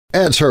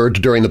Ads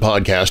heard during the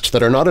podcast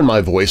that are not in my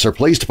voice are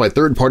placed by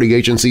third-party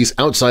agencies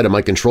outside of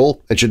my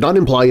control and should not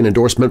imply an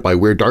endorsement by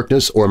Weird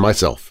Darkness or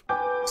myself.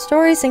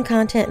 Stories and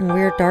content in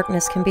Weird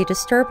Darkness can be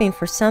disturbing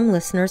for some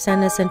listeners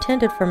and is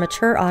intended for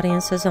mature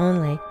audiences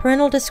only.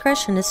 Parental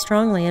discretion is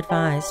strongly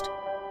advised.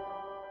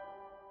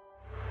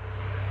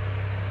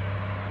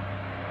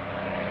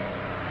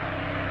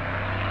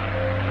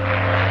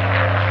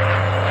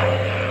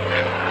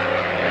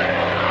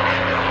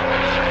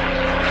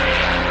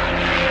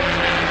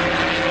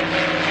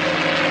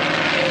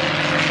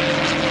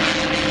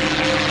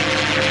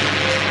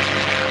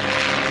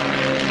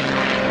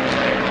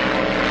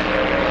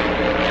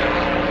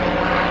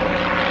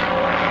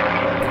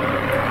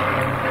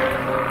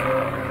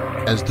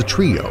 As the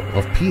trio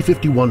of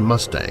P-51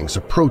 Mustangs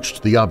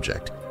approached the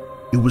object,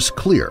 it was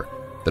clear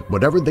that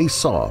whatever they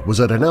saw was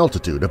at an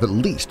altitude of at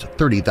least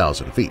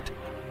 30,000 feet,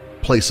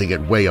 placing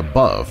it way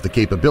above the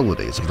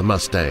capabilities of the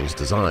Mustang's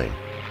design.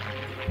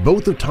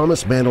 Both of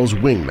Thomas Mantell's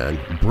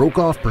wingmen broke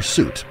off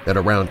pursuit at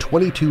around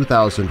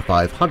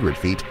 22,500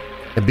 feet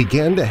and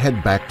began to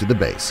head back to the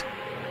base.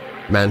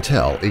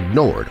 Mantell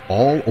ignored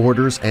all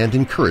orders and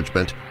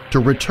encouragement to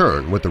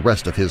return with the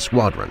rest of his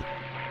squadron.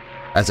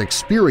 As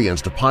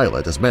experienced a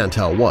pilot as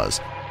Mantell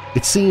was,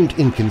 it seemed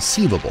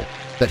inconceivable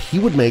that he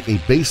would make a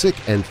basic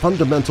and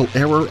fundamental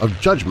error of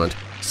judgment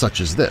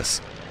such as this.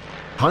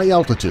 High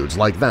altitudes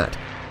like that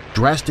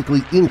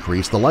drastically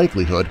increase the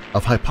likelihood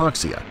of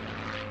hypoxia.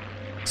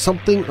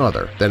 Something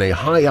other than a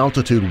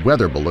high-altitude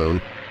weather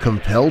balloon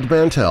compelled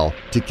Mantell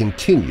to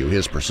continue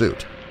his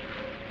pursuit.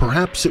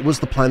 Perhaps it was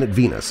the planet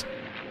Venus.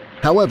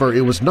 However,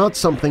 it was not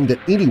something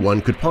that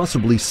anyone could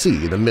possibly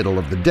see in the middle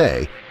of the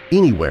day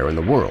anywhere in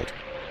the world.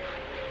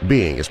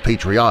 Being as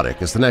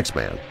patriotic as the next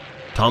man,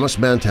 Thomas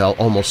Mantell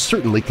almost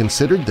certainly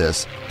considered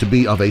this to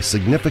be of a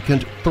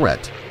significant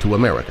threat to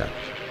America.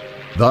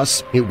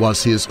 Thus, it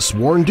was his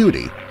sworn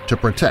duty to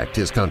protect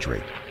his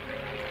country.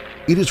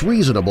 It is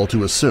reasonable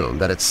to assume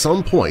that at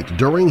some point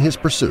during his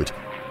pursuit,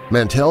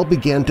 Mantell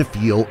began to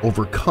feel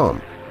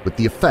overcome with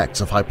the effects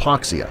of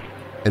hypoxia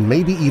and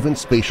maybe even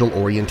spatial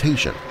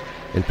orientation,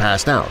 and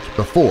passed out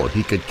before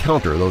he could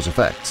counter those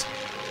effects.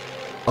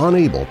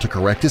 Unable to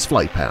correct his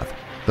flight path,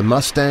 the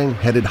Mustang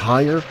headed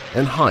higher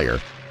and higher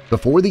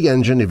before the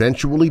engine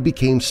eventually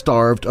became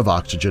starved of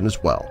oxygen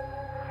as well.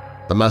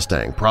 The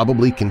Mustang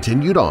probably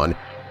continued on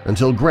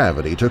until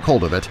gravity took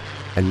hold of it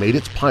and made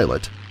its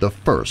pilot the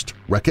first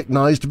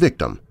recognized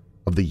victim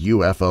of the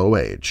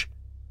UFO age.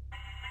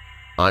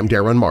 I'm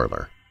Darren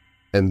Marlar,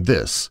 and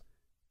this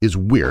is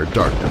Weird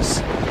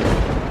Darkness.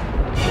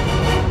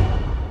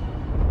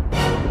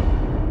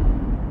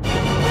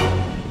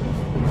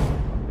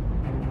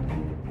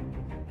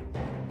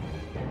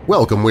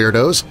 Welcome,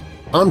 Weirdos!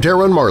 I'm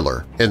Darren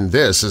Marlar, and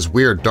this is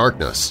Weird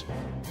Darkness.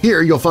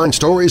 Here you'll find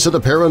stories of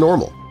the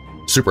paranormal,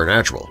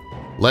 supernatural,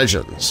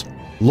 legends,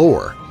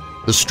 lore,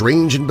 the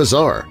strange and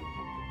bizarre,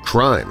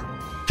 crime,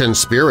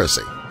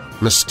 conspiracy,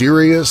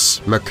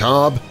 mysterious,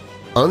 macabre,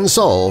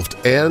 unsolved,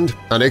 and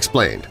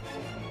unexplained.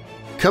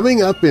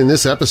 Coming up in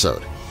this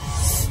episode,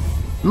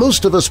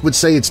 most of us would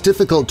say it's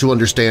difficult to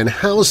understand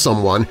how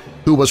someone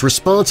who was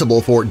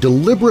responsible for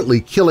deliberately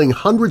killing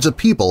hundreds of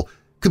people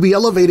could be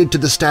elevated to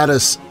the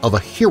status of a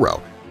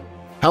hero.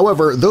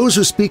 However, those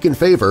who speak in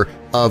favor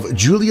of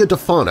Gulia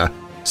Tofana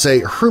say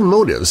her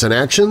motives and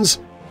actions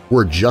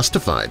were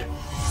justified.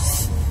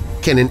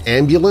 Can an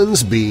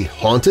ambulance be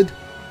haunted?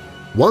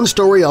 One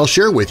story I'll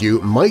share with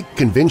you might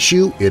convince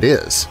you it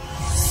is.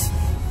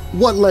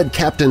 What led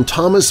Captain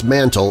Thomas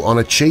Mantell on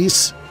a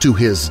chase to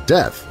his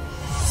death?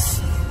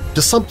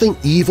 Does something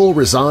evil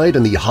reside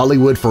in the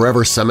Hollywood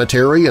Forever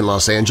Cemetery in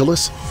Los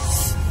Angeles?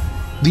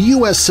 The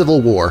U.S.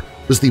 Civil War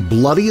was the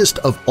bloodiest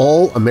of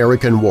all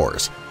American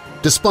wars,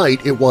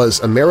 despite it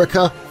was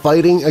America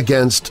fighting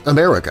against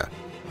America.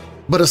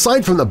 But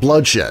aside from the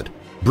bloodshed,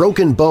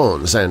 broken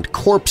bones, and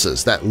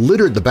corpses that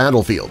littered the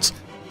battlefields,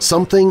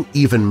 something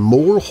even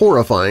more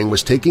horrifying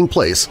was taking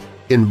place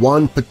in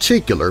one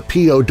particular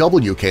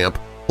POW camp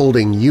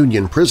holding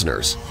Union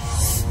prisoners.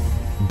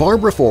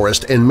 Barbara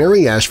Forrest and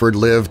Mary Ashford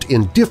lived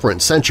in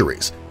different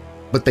centuries,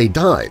 but they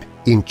died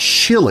in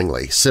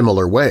chillingly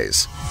similar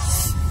ways.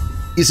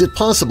 Is it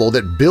possible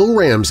that Bill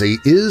Ramsey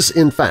is,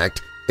 in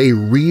fact, a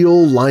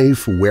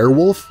real-life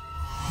werewolf?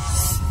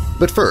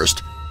 But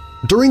first,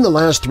 during the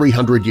last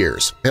 300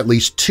 years, at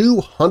least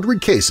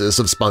 200 cases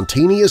of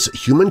spontaneous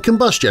human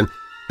combustion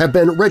have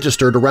been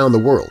registered around the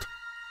world.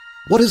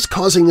 What is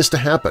causing this to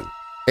happen?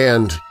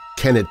 And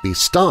can it be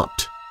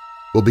stopped?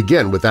 We'll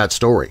begin with that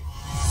story.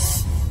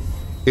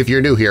 If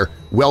you're new here,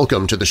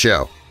 welcome to the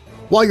show.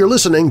 While you're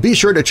listening, be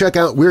sure to check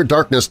out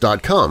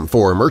WeirdDarkness.com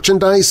for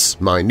merchandise,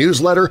 my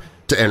newsletter,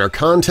 to enter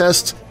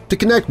contests, to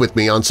connect with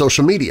me on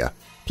social media.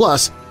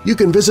 Plus, you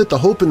can visit the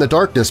Hope in the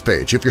Darkness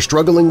page if you're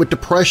struggling with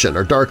depression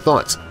or dark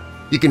thoughts.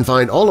 You can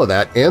find all of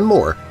that and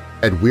more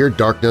at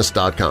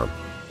WeirdDarkness.com.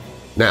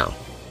 Now,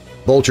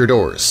 bolt your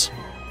doors,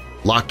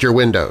 lock your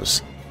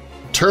windows,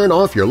 turn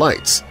off your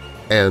lights,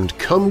 and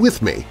come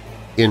with me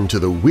into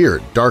the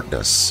Weird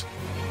Darkness.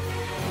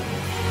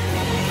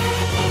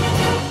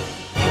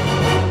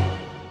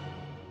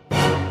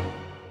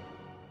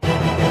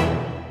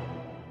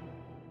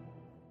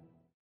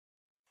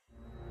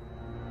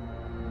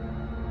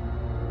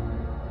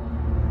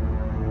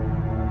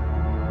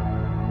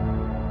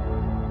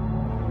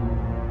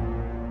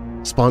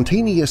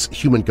 Spontaneous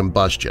human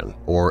combustion,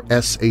 or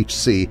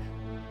SHC,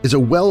 is a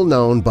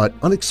well-known but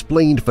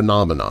unexplained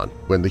phenomenon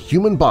when the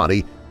human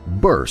body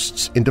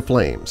bursts into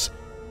flames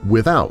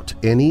without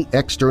any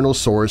external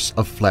source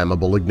of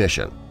flammable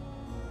ignition.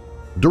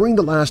 During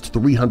the last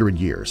 300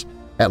 years,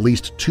 at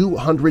least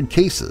 200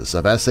 cases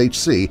of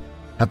SHC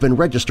have been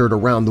registered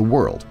around the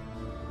world,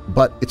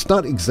 but it's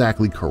not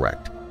exactly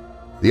correct.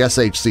 The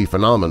SHC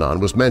phenomenon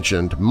was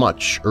mentioned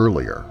much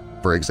earlier,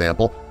 for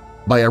example,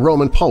 by a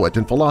Roman poet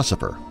and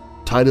philosopher,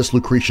 Titus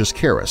Lucretius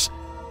Carus,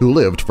 who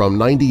lived from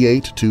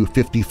 98 to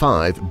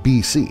 55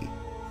 BC.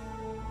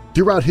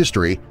 Throughout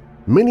history,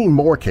 many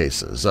more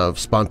cases of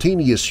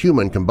spontaneous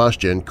human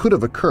combustion could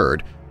have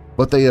occurred,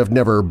 but they have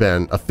never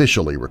been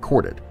officially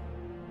recorded.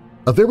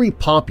 A very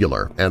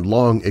popular and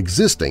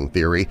long-existing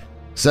theory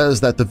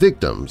says that the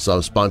victims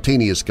of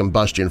spontaneous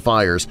combustion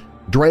fires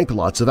drank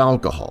lots of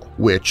alcohol,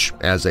 which,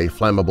 as a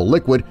flammable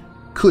liquid,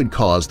 could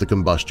cause the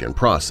combustion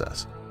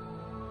process.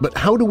 But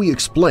how do we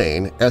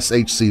explain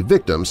SHC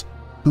victims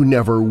who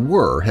never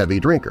were heavy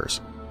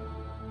drinkers?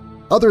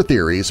 Other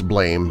theories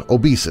blame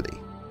obesity,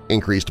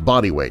 increased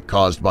body weight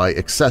caused by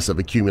excessive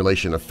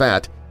accumulation of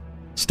fat,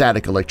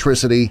 static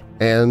electricity,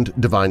 and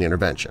divine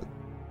intervention.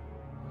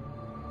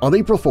 On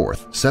April 4,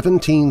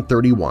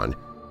 1731,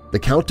 the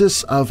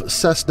Countess of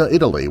Cesena,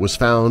 Italy, was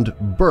found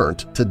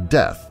burnt to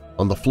death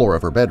on the floor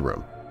of her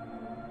bedroom.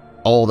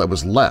 All that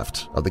was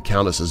left of the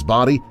Countess's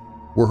body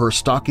were her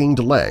stockinged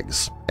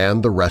legs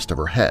and the rest of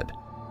her head.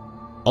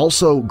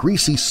 Also,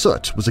 greasy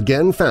soot was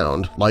again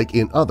found, like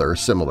in other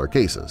similar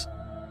cases.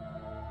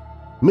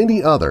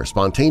 Many other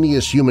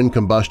spontaneous human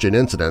combustion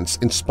incidents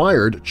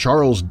inspired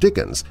Charles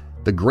Dickens,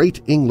 the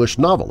great English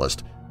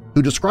novelist,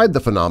 who described the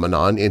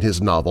phenomenon in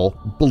his novel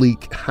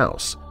Bleak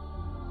House.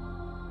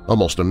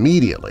 Almost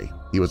immediately,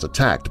 he was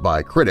attacked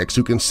by critics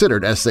who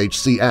considered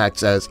SHC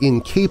acts as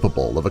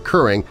incapable of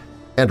occurring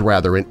and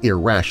rather an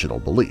irrational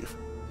belief.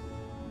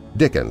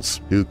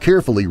 Dickens, who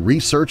carefully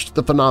researched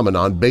the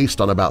phenomenon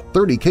based on about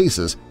 30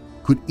 cases,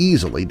 could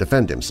easily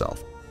defend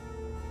himself.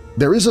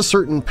 There is a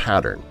certain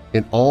pattern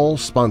in all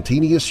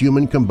spontaneous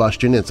human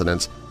combustion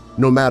incidents,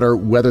 no matter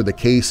whether the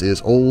case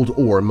is old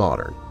or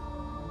modern.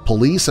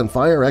 Police and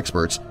fire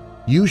experts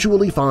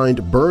usually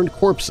find burned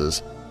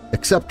corpses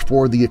except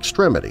for the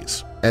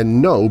extremities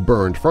and no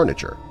burned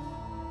furniture.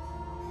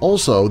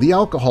 Also, the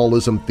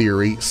alcoholism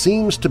theory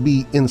seems to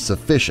be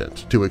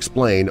insufficient to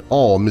explain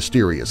all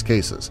mysterious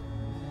cases.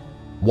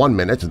 One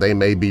minute they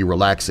may be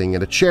relaxing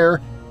in a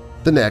chair,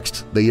 the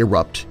next they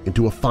erupt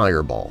into a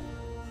fireball.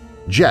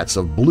 Jets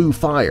of blue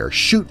fire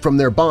shoot from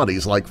their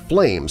bodies like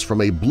flames from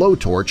a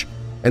blowtorch,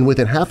 and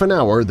within half an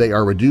hour they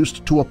are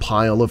reduced to a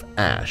pile of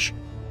ash.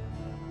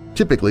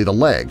 Typically the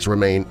legs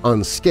remain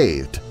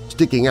unscathed,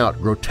 sticking out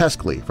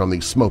grotesquely from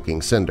the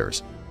smoking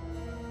cinders.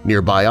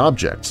 Nearby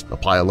objects, a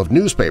pile of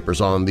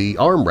newspapers on the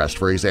armrest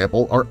for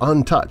example, are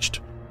untouched,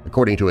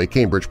 according to a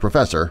Cambridge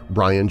professor,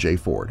 Brian J.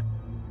 Ford.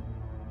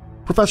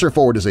 Professor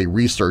Ford is a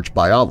research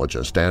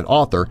biologist and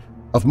author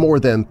of more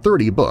than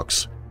 30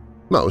 books,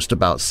 most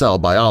about cell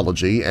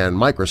biology and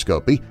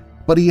microscopy,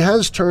 but he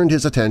has turned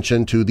his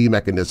attention to the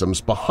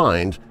mechanisms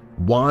behind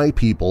why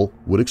people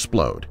would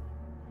explode.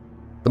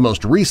 The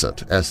most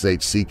recent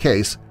SHC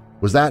case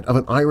was that of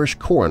an Irish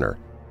coroner,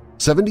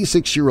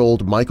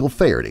 76-year-old Michael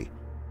Faherty,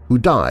 who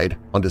died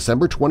on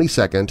December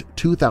 22,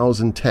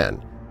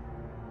 2010.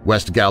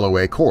 West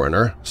Galloway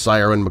coroner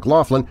Ciaran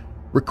McLaughlin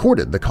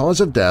recorded the cause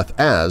of death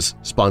as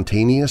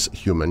spontaneous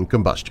human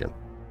combustion.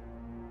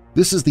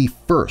 This is the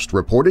first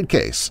reported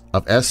case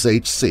of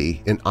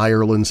SHC in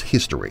Ireland's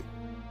history.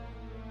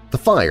 The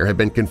fire had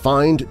been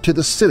confined to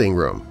the sitting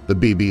room, the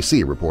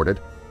BBC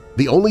reported.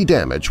 The only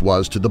damage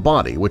was to the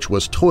body, which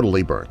was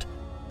totally burnt,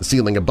 the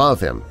ceiling above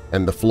him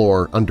and the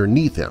floor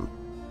underneath him.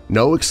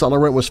 No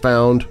accelerant was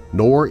found,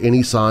 nor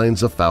any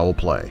signs of foul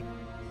play.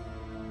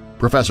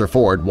 Professor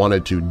Ford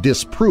wanted to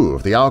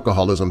disprove the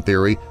alcoholism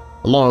theory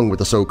along with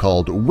the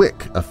so-called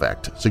wick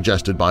effect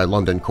suggested by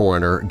London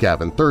coroner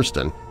Gavin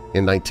Thurston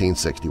in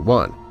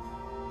 1961.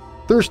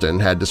 Thurston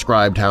had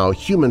described how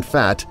human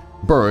fat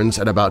burns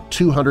at about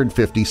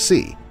 250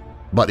 C,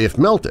 but if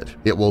melted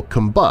it will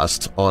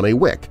combust on a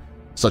wick,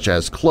 such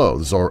as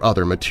clothes or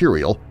other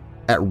material,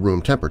 at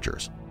room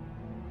temperatures.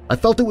 I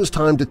felt it was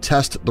time to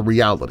test the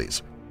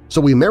realities,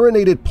 so we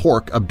marinated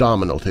pork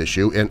abdominal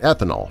tissue in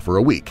ethanol for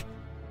a week.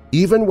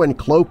 Even when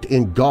cloaked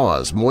in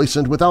gauze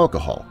moistened with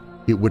alcohol,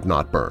 it would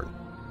not burn.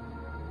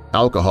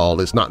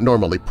 Alcohol is not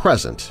normally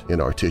present in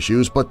our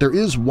tissues, but there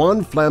is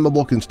one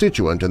flammable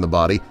constituent in the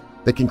body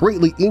that can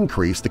greatly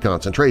increase the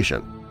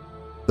concentration.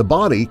 The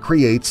body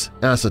creates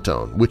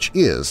acetone, which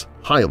is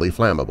highly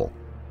flammable.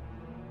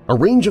 A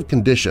range of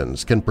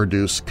conditions can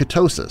produce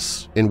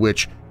ketosis, in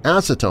which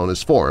acetone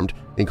is formed,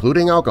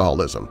 including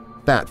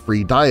alcoholism,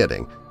 fat-free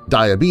dieting,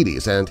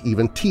 diabetes, and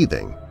even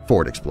teething,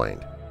 Ford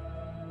explained.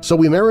 So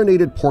we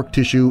marinated pork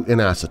tissue in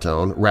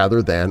acetone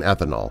rather than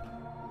ethanol.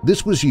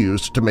 This was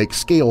used to make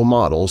scale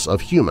models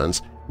of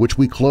humans, which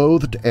we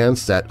clothed and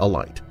set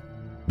alight.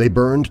 They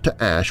burned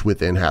to ash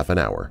within half an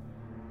hour.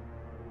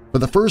 For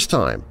the first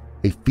time,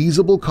 a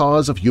feasible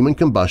cause of human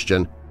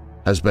combustion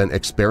has been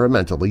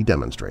experimentally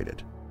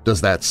demonstrated.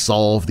 Does that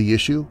solve the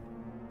issue?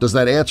 Does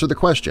that answer the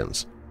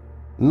questions?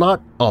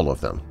 Not all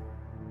of them.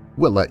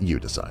 We'll let you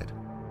decide.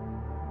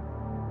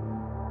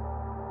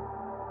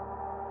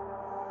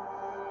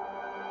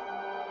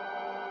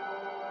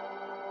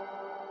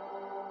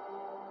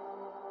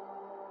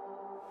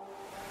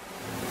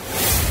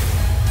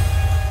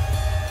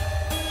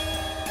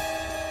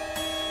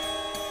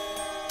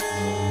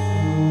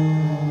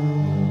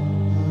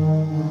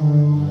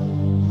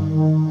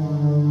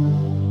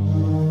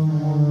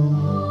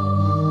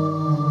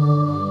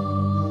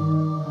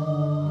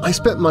 I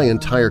spent my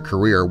entire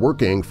career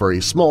working for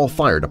a small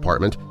fire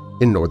department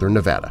in northern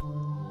Nevada.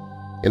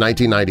 In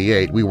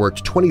 1998, we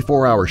worked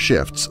 24-hour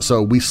shifts,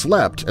 so we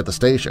slept at the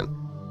station.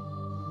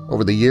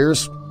 Over the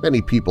years,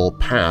 many people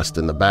passed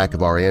in the back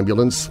of our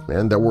ambulance,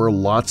 and there were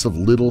lots of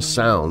little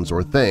sounds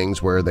or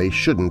things where they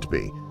shouldn't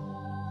be.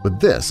 But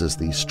this is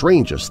the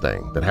strangest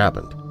thing that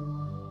happened.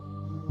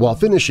 While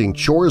finishing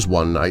chores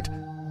one night,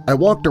 I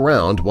walked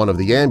around one of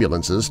the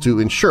ambulances to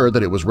ensure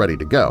that it was ready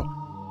to go.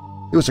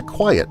 It was a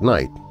quiet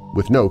night,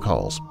 with no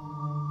calls.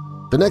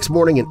 The next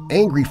morning, an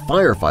angry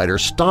firefighter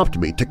stopped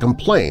me to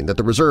complain that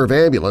the reserve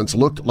ambulance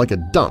looked like a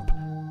dump.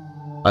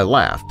 I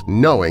laughed,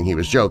 knowing he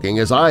was joking,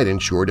 as I'd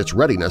ensured its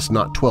readiness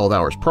not 12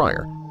 hours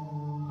prior.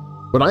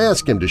 When I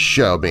asked him to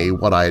show me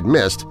what I had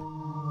missed,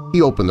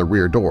 he opened the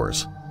rear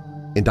doors,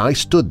 and I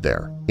stood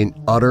there in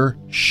utter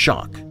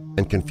shock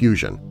and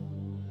confusion.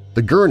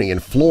 The gurney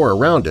and floor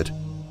around it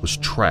was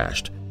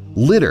trashed,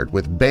 littered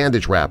with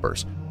bandage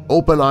wrappers,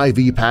 open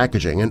IV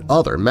packaging, and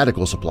other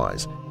medical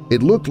supplies.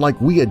 It looked like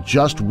we had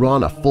just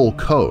run a full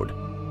code.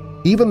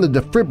 Even the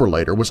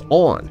defibrillator was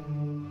on.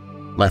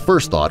 My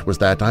first thought was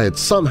that I had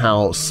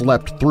somehow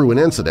slept through an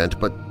incident,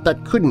 but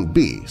that couldn't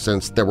be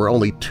since there were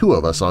only 2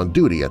 of us on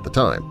duty at the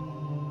time.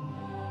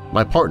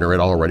 My partner had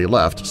already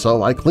left,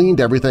 so I cleaned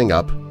everything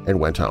up and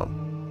went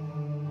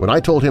home. When I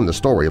told him the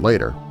story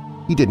later,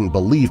 he didn't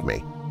believe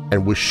me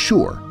and was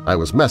sure I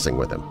was messing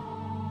with him.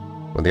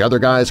 When the other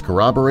guys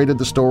corroborated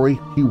the story,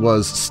 he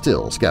was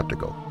still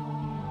skeptical.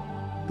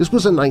 This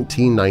was in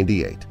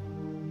 1998.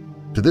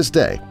 To this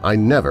day, I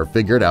never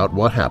figured out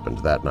what happened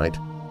that night.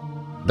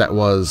 That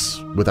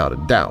was, without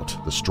a doubt,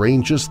 the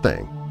strangest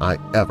thing I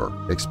ever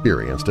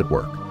experienced at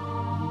work.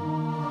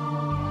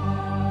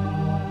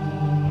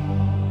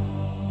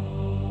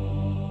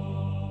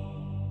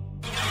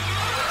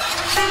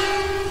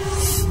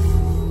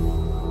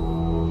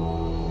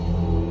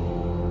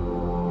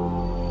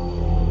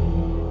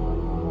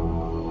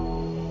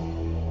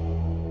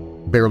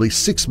 Barely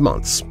 6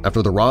 months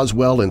after the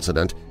Roswell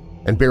incident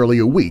and barely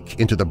a week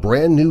into the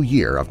brand new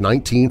year of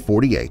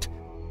 1948,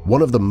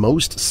 one of the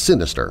most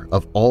sinister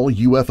of all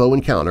UFO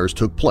encounters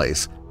took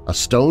place a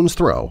stone's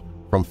throw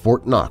from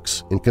Fort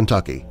Knox in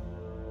Kentucky,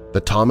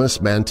 the Thomas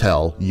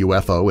Mantell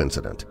UFO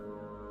incident.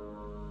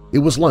 It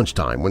was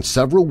lunchtime when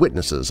several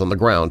witnesses on the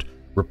ground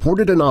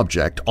reported an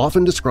object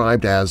often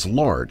described as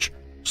large,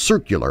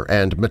 circular,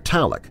 and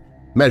metallic,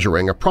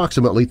 measuring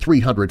approximately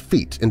 300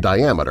 feet in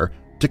diameter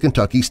to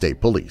Kentucky State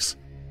Police.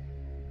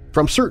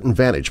 From certain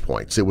vantage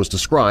points, it was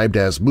described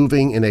as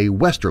moving in a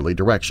westerly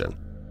direction.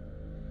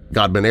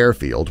 Godman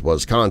Airfield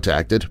was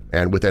contacted,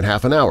 and within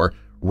half an hour,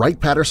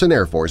 Wright-Patterson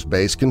Air Force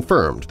Base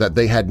confirmed that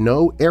they had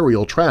no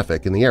aerial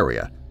traffic in the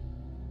area.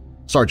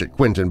 Sergeant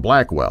Quentin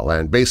Blackwell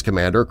and Base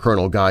Commander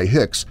Colonel Guy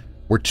Hicks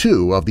were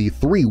 2 of the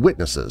 3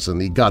 witnesses in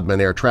the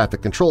Godman Air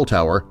Traffic Control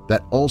Tower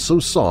that also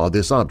saw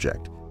this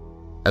object,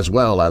 as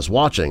well as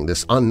watching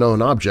this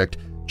unknown object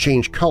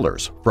change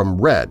colors from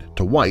red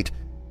to white.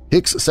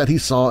 Hicks said he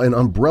saw an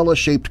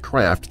umbrella-shaped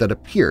craft that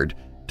appeared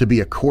to be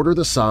a quarter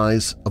the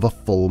size of a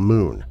full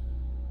moon.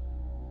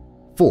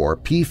 4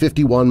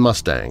 P-51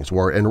 Mustangs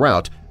were en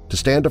route to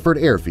Standiford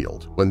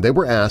Airfield when they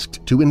were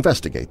asked to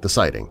investigate the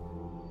sighting.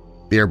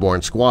 The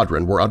airborne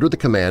squadron were under the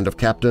command of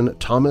Captain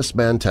Thomas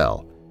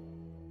Mantell.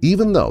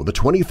 Even though the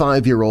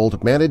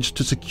 25-year-old managed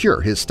to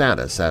secure his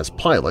status as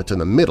pilot in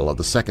the middle of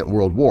the Second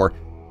World War,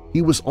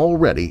 he was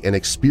already an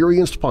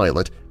experienced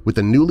pilot with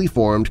the newly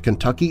formed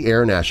Kentucky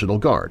Air National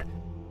Guard,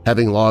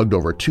 having logged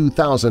over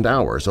 2,000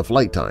 hours of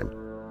flight time.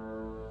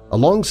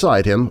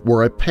 Alongside him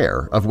were a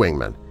pair of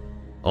wingmen.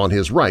 On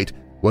his right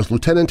was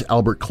Lieutenant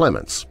Albert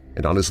Clements,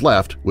 and on his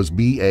left was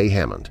B.A.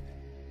 Hammond.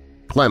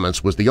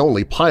 Clements was the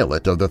only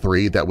pilot of the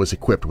 3 that was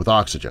equipped with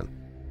oxygen.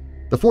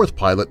 The 4th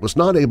pilot was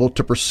not able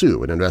to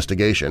pursue an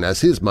investigation as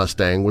his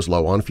Mustang was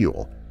low on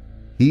fuel.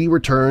 He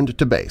returned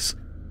to base,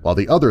 while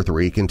the other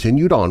 3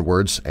 continued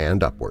onwards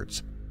and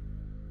upwards.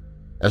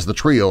 As the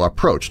trio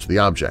approached the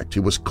object,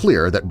 it was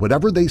clear that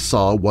whatever they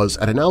saw was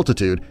at an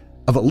altitude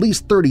of at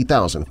least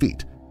 30,000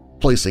 feet,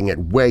 placing it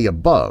way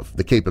above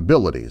the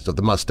capabilities of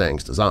the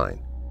Mustang's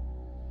design.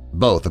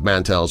 Both of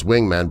Mantell's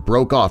wingmen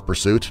broke off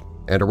pursuit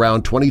at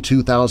around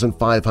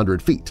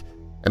 22,500 feet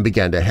and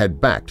began to head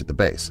back to the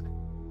base.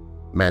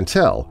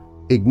 Mantell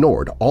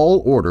ignored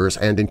all orders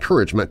and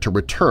encouragement to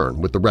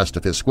return with the rest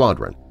of his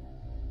squadron.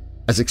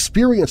 As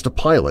experienced a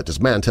pilot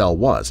as Mantell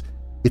was,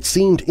 it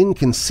seemed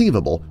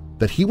inconceivable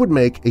that he would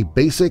make a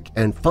basic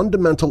and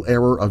fundamental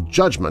error of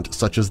judgment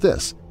such as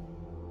this.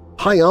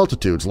 High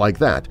altitudes like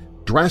that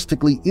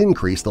drastically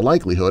increase the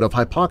likelihood of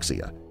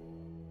hypoxia.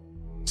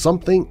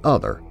 Something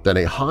other than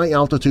a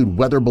high-altitude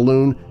weather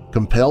balloon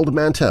compelled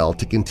Mantell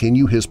to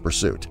continue his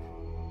pursuit.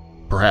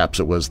 Perhaps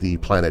it was the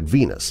planet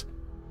Venus.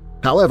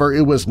 However,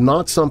 it was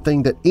not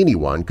something that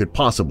anyone could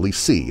possibly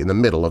see in the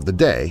middle of the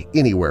day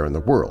anywhere in the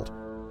world.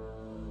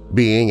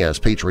 Being as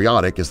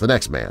patriotic as the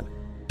next man,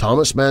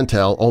 Thomas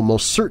Mantell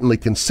almost certainly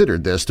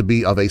considered this to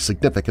be of a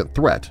significant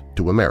threat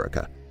to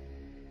America.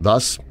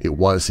 Thus, it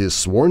was his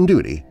sworn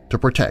duty to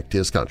protect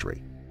his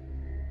country.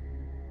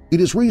 It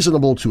is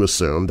reasonable to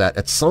assume that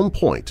at some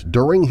point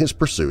during his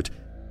pursuit,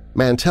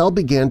 Mantell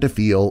began to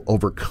feel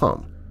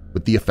overcome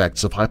with the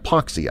effects of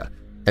hypoxia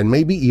and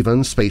maybe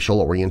even spatial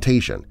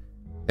orientation,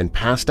 and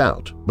passed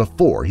out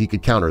before he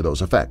could counter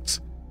those effects.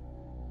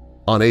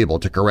 Unable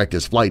to correct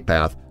his flight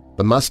path,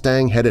 the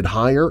Mustang headed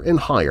higher and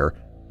higher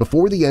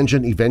before the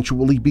engine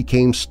eventually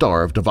became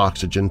starved of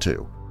oxygen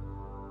too.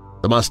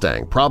 The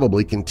Mustang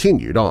probably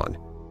continued on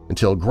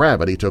until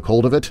gravity took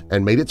hold of it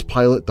and made its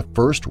pilot the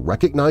first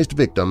recognized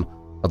victim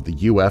of the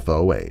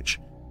UFO age.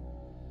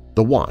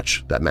 The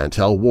watch that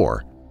Mantell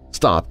wore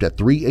stopped at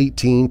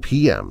 3:18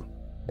 p.m.,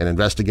 and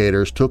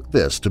investigators took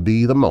this to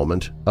be the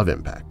moment of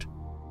impact.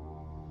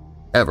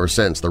 Ever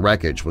since the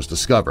wreckage was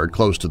discovered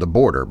close to the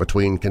border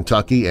between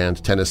Kentucky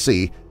and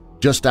Tennessee,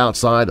 just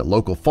outside a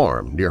local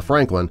farm near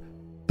Franklin,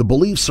 the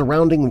belief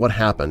surrounding what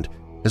happened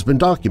has been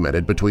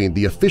documented between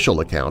the official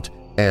account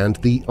and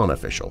the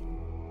unofficial.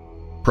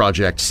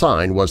 Project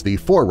Sign was the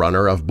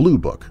forerunner of Blue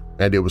Book,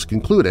 and it was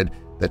concluded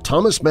that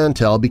Thomas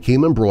Mantell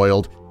became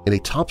embroiled in a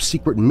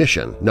top-secret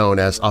mission known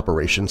as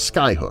Operation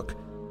Skyhook.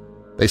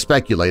 They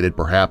speculated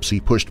perhaps he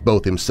pushed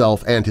both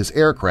himself and his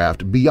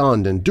aircraft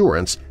beyond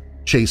endurance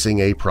chasing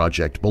a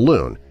project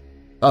balloon,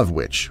 of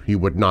which he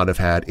would not have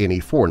had any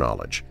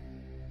foreknowledge.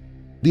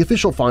 The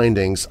official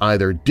findings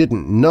either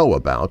didn't know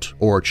about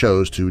or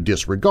chose to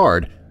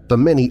disregard the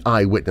many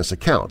eyewitness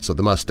accounts of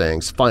the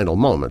Mustang's final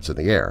moments in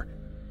the air.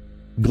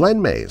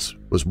 Glenn Mays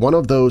was one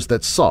of those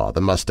that saw the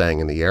Mustang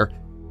in the air.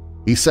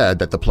 He said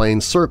that the plane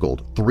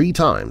circled 3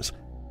 times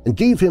and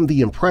gave him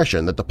the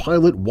impression that the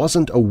pilot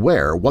wasn't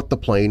aware what the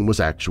plane was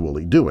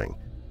actually doing.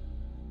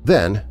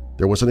 Then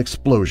there was an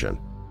explosion.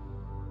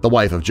 The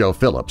wife of Joe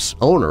Phillips,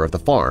 owner of the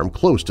farm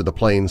close to the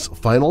plane's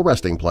final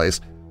resting place,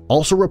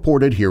 also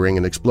reported hearing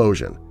an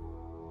explosion.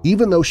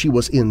 Even though she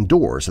was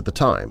indoors at the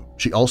time,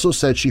 she also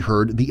said she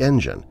heard the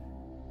engine.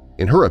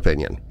 In her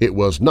opinion, it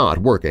was not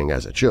working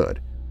as it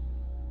should.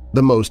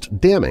 The most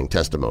damning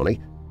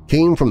testimony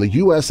came from the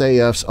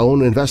USAF's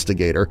own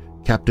investigator,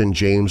 Captain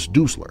James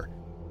Dusler.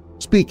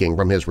 Speaking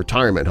from his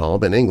retirement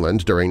home in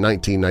England during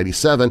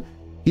 1997,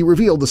 he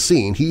revealed the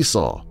scene he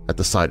saw at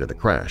the site of the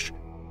crash.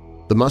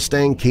 The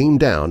Mustang came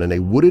down in a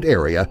wooded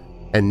area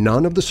and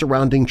none of the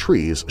surrounding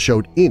trees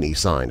showed any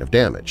sign of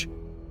damage.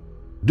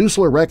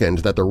 Dusler reckoned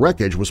that the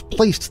wreckage was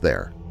placed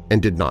there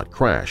and did not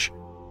crash.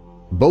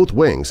 Both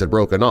wings had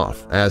broken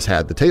off, as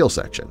had the tail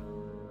section.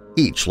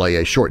 Each lay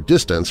a short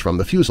distance from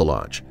the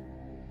fuselage.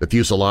 The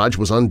fuselage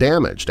was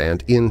undamaged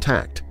and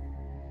intact.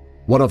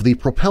 One of the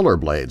propeller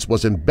blades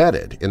was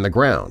embedded in the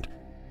ground,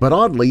 but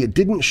oddly it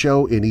didn't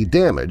show any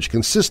damage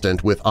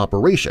consistent with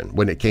operation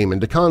when it came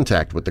into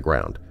contact with the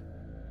ground.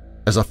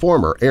 As a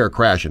former air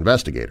crash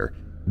investigator,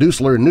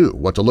 Dusler knew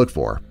what to look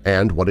for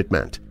and what it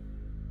meant.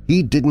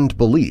 He didn't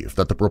believe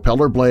that the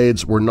propeller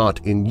blades were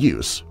not in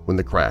use when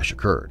the crash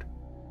occurred.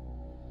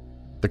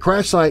 The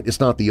crash site is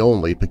not the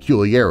only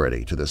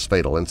peculiarity to this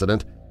fatal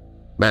incident.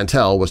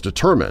 Mantell was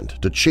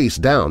determined to chase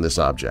down this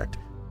object,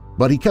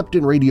 but he kept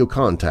in radio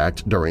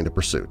contact during the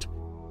pursuit.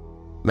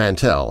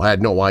 Mantell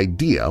had no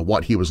idea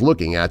what he was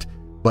looking at,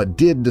 but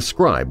did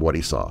describe what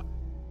he saw.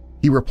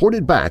 He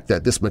reported back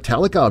that this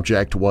metallic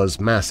object was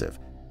massive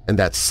and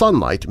that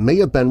sunlight may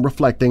have been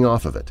reflecting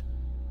off of it.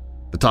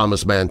 The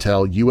Thomas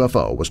Mantell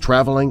UFO was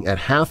traveling at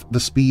half the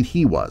speed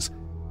he was,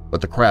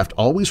 but the craft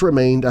always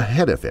remained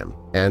ahead of him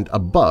and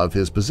above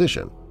his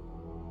position.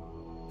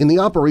 In the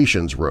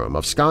operations room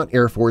of Scott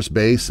Air Force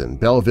Base in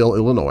Belleville,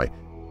 Illinois,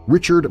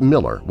 Richard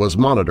Miller was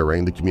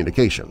monitoring the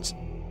communications.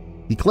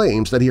 He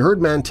claims that he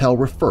heard Mantell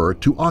refer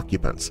to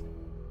occupants.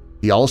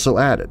 He also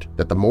added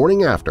that the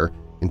morning after,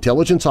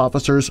 intelligence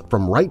officers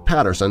from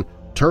Wright-Patterson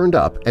turned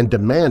up and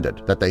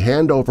demanded that they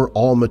hand over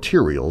all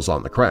materials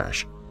on the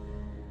crash.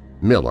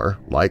 Miller,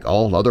 like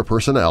all other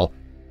personnel,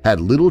 had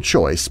little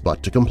choice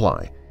but to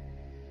comply.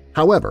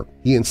 However,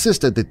 he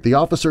insisted that the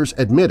officers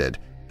admitted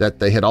that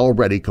they had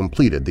already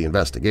completed the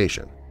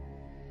investigation.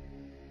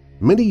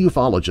 Many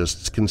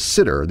ufologists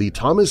consider the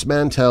Thomas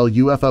Mantell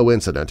UFO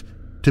incident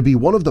to be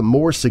one of the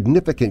more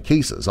significant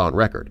cases on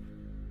record.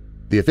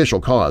 The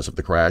official cause of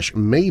the crash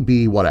may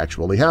be what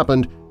actually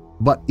happened,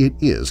 but it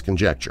is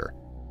conjecture.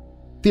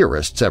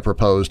 Theorists have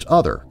proposed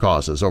other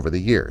causes over the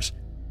years.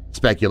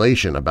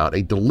 Speculation about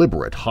a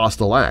deliberate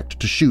hostile act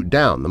to shoot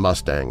down the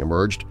Mustang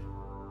emerged.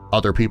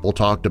 Other people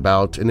talked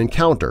about an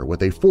encounter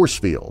with a force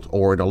field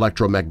or an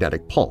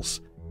electromagnetic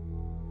pulse.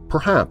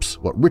 Perhaps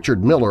what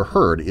Richard Miller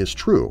heard is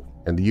true,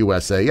 and the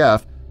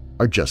USAF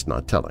are just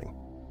not telling.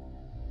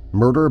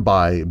 Murder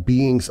by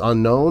beings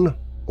unknown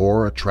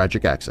or a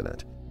tragic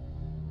accident?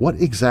 What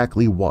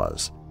exactly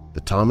was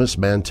the Thomas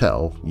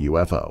Mantell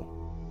UFO?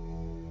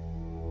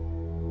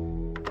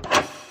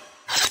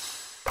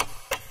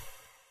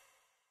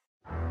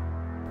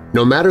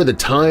 No matter the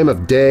time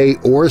of day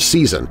or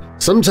season,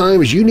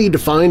 sometimes you need to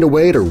find a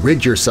way to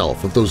rid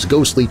yourself of those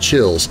ghostly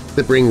chills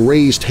that bring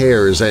raised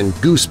hairs and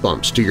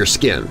goosebumps to your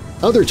skin.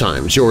 Other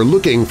times you're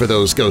looking for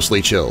those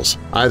ghostly chills.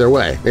 Either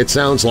way, it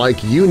sounds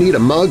like you need a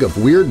mug of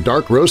Weird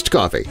Dark Roast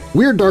coffee.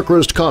 Weird Dark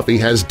Roast coffee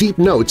has deep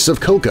notes of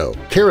cocoa,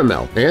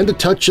 caramel, and a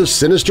touch of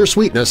sinister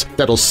sweetness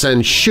that'll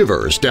send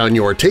shivers down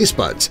your taste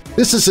buds.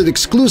 This is an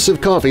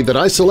exclusive coffee that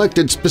I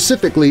selected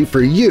specifically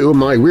for you,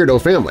 my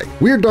weirdo family.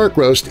 Weird Dark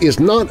Roast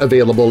is not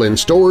available in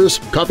stores,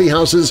 coffee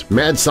houses,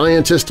 mad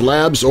scientist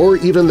labs, or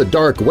even the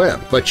dark web,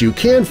 but you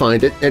can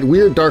find it at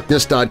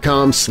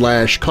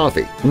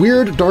WeirdDarkness.com/coffee.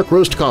 Weird Dark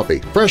Roast coffee,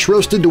 fresh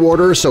roasted to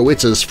order so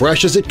it's as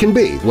fresh as it can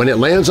be when it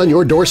lands on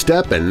your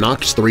doorstep and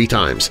knocks 3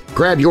 times.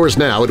 Grab yours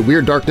now at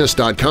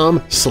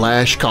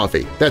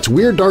WeirdDarkness.com/coffee. That's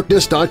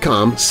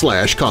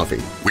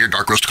WeirdDarkness.com/coffee. Weird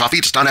Dark Roast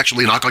coffee does not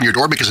actually knock on your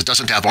door because it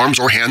doesn't have arms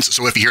or hands,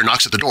 so if you hear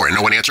knocks at the door and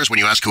no one answers when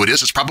you ask who it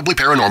is, it's probably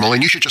paranormal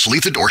and you should just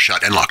leave the door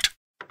shut and locked.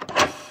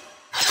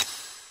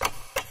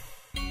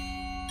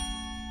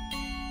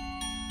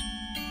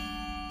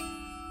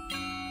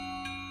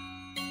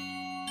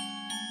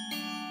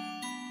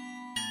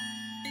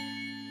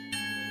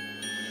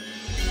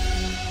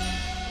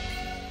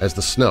 As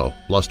the snow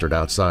blustered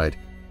outside,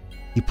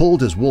 he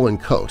pulled his woolen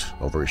coat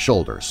over his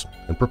shoulders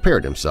and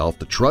prepared himself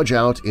to trudge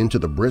out into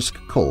the brisk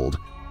cold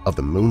of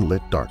the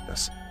moonlit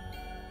darkness.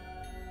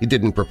 He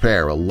didn't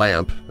prepare a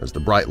lamp, as the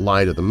bright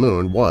light of the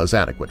moon was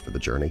adequate for the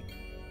journey.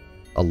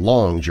 A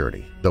long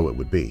journey, though it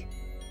would be.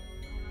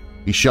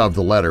 He shoved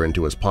the letter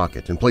into his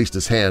pocket and placed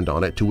his hand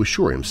on it to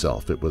assure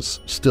himself it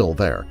was still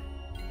there,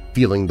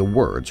 feeling the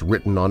words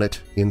written on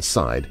it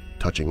inside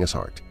touching his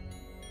heart.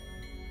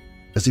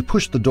 As he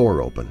pushed the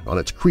door open on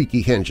its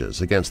creaky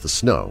hinges against the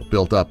snow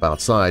built up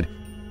outside,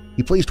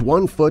 he placed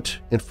one foot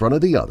in front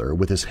of the other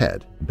with his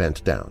head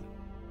bent down.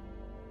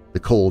 The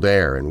cold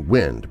air and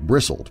wind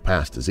bristled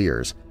past his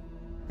ears,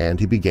 and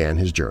he began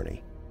his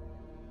journey.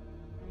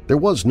 There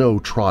was no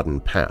trodden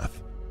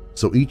path,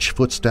 so each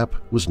footstep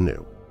was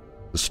new.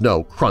 The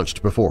snow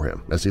crunched before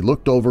him. As he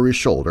looked over his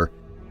shoulder,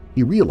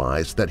 he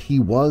realized that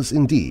he was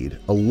indeed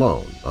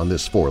alone on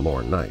this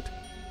forlorn night.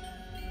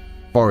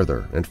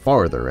 Farther and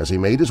farther as he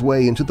made his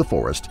way into the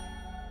forest,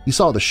 he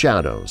saw the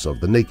shadows of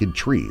the naked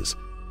trees,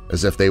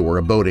 as if they were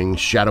aboding,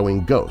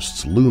 shadowing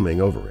ghosts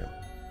looming over him.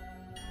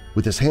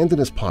 With his hand in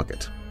his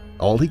pocket,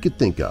 all he could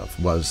think of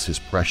was his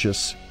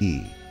precious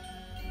E.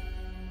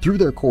 Through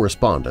their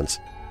correspondence,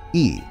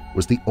 E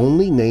was the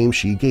only name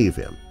she gave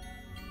him,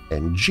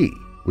 and G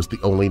was the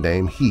only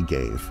name he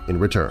gave in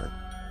return.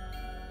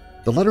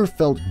 The letter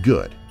felt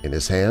good in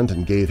his hand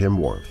and gave him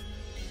warmth.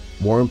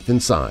 Warmth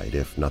inside,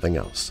 if nothing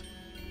else.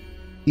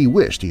 He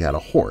wished he had a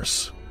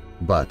horse,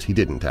 but he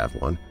didn't have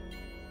one,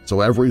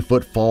 so every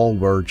footfall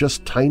were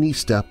just tiny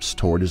steps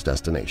toward his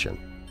destination.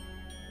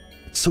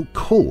 It's so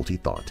cold, he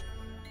thought,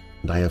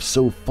 and I have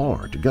so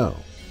far to go.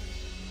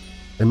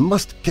 I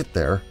must get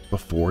there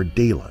before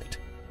daylight.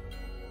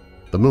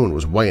 The moon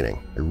was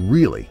waning. I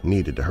really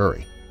needed to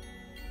hurry.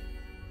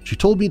 She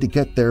told me to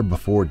get there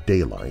before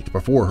daylight,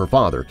 before her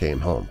father came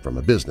home from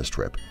a business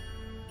trip.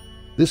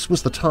 This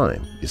was the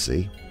time, you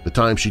see, the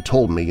time she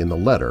told me in the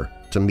letter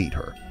to meet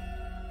her.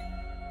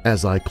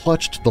 As I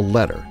clutched the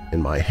letter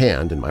in my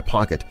hand in my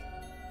pocket,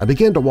 I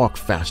began to walk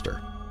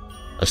faster.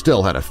 I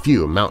still had a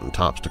few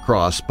mountaintops to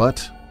cross,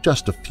 but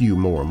just a few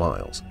more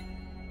miles.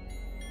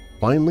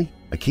 Finally,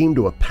 I came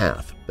to a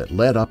path that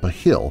led up a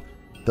hill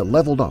that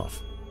leveled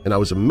off, and I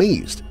was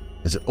amazed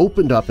as it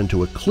opened up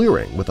into a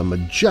clearing with a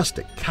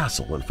majestic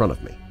castle in front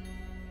of me.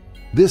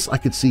 This I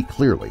could see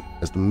clearly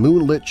as the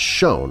moonlight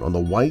shone on the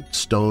white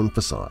stone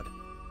facade.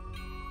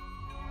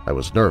 I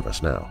was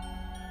nervous now.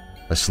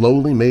 I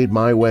slowly made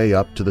my way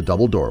up to the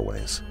double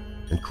doorways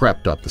and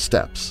crept up the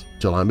steps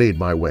till I made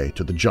my way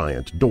to the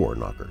giant door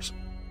knockers.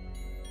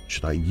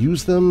 Should I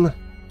use them?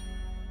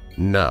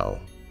 No,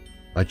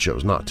 I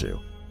chose not to.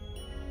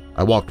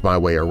 I walked my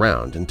way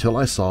around until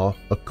I saw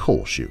a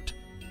coal chute.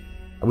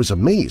 I was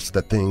amazed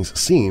that things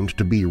seemed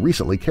to be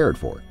recently cared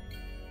for.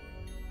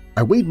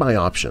 I weighed my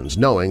options,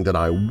 knowing that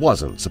I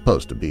wasn't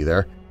supposed to be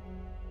there.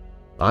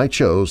 I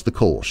chose the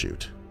coal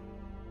chute.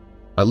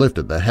 I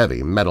lifted the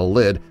heavy metal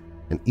lid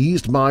and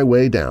eased my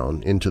way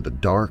down into the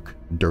dark,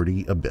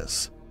 dirty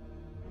abyss.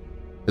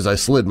 As I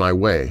slid my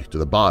way to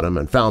the bottom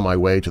and found my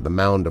way to the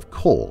mound of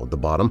coal at the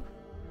bottom,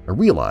 I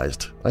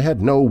realized I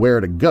had nowhere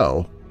to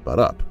go but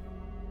up.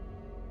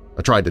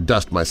 I tried to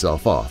dust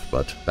myself off,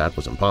 but that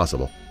was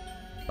impossible.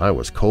 I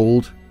was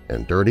cold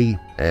and dirty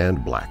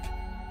and black.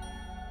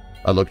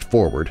 I looked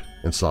forward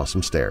and saw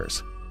some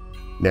stairs,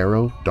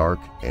 narrow, dark,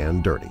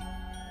 and dirty.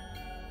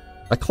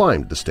 I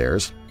climbed the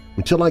stairs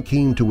until I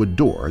came to a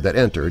door that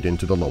entered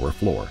into the lower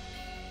floor.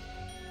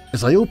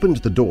 As I opened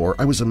the door,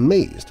 I was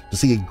amazed to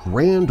see a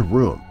grand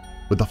room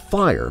with a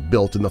fire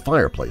built in the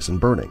fireplace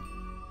and burning.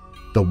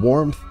 The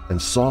warmth and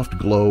soft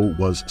glow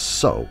was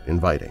so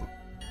inviting.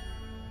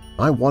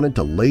 I wanted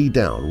to lay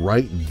down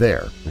right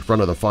there in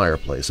front of the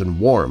fireplace and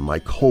warm my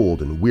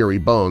cold and weary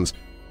bones,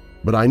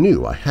 but I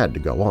knew I had to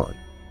go on.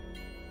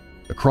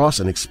 Across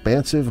an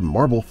expansive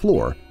marble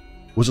floor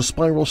was a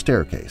spiral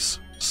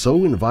staircase,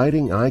 so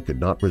inviting I could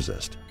not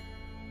resist.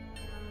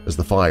 As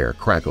the fire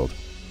crackled,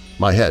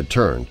 my head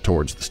turned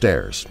towards the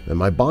stairs, and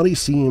my body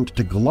seemed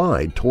to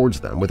glide towards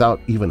them without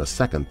even a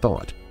second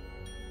thought.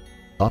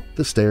 Up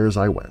the stairs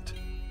I went.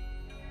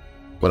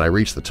 When I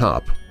reached the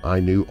top, I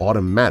knew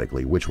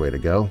automatically which way to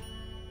go.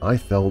 I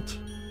felt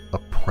a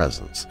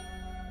presence.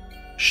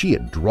 She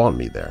had drawn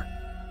me there.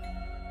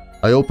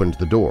 I opened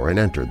the door and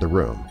entered the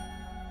room.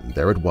 And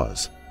there it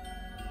was,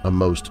 a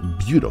most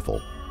beautiful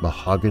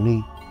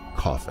mahogany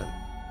coffin.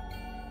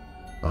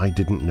 I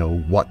didn't know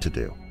what to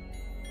do.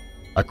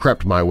 I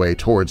crept my way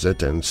towards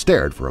it and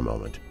stared for a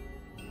moment,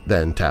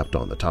 then tapped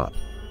on the top.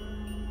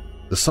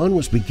 The sun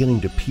was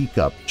beginning to peek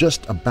up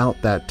just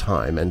about that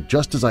time, and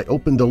just as I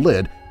opened the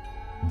lid,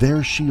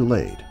 there she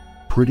laid,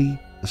 pretty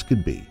as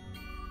could be.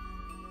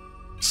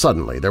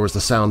 Suddenly there was the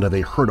sound of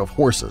a herd of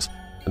horses,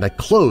 and I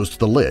closed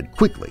the lid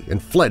quickly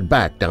and fled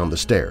back down the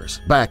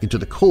stairs, back into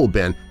the coal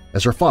bin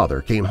as her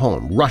father came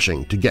home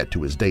rushing to get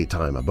to his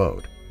daytime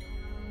abode.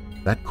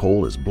 That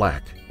coal is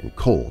black and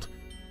cold.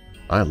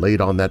 I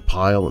laid on that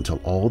pile until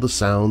all the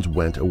sounds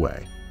went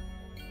away.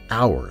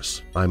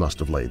 Hours I must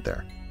have laid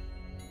there.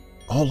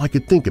 All I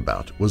could think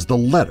about was the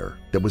letter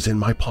that was in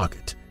my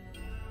pocket,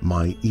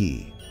 my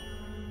E.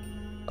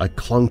 I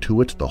clung to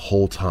it the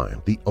whole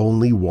time, the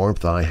only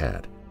warmth I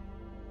had.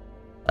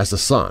 As the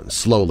sun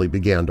slowly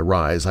began to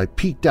rise, I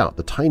peeked out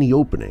the tiny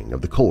opening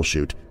of the coal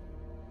chute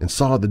and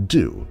saw the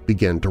dew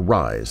begin to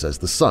rise as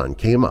the sun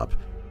came up,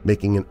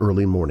 making an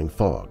early morning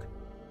fog.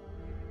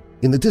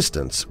 In the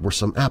distance were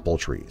some apple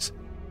trees.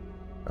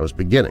 I was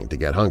beginning to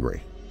get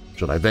hungry.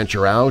 Should I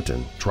venture out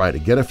and try to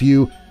get a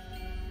few?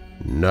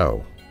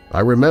 No.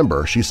 I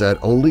remember she said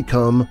only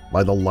come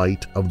by the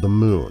light of the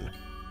moon.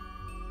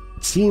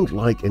 It seemed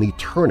like an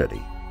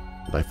eternity,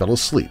 and I fell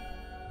asleep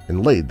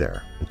and laid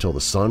there until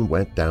the sun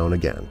went down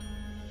again.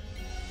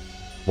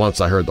 Once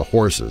I heard the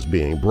horses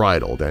being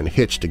bridled and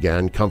hitched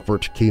again,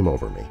 comfort came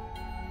over me.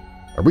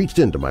 I reached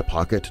into my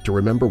pocket to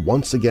remember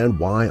once again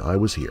why I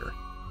was here.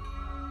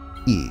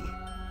 E.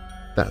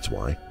 That's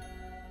why.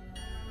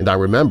 And I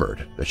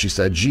remembered that she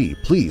said, "Gee,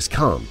 please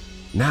come.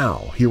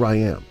 Now, here I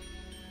am."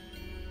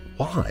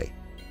 Why?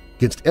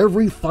 Against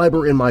every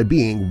fiber in my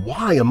being,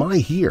 why am I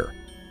here?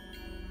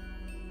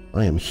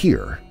 I am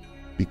here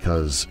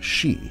because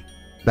she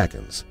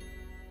beckons.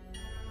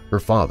 Her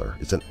father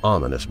is an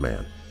ominous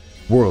man,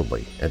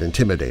 worldly and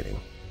intimidating.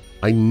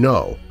 I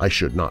know I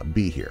should not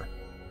be here.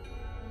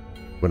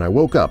 When I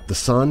woke up, the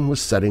sun was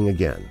setting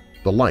again,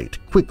 the light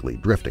quickly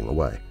drifting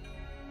away.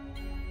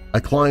 I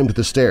climbed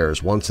the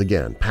stairs once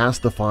again,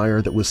 past the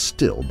fire that was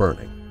still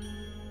burning.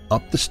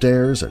 Up the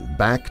stairs and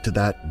back to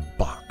that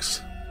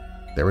box.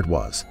 There it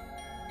was.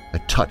 I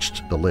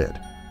touched the lid.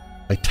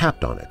 I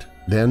tapped on it.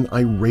 Then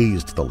I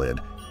raised the lid.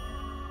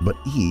 But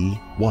E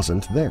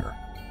wasn't there.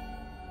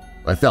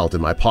 I felt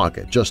in my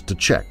pocket just to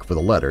check for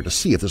the letter to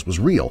see if this was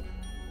real.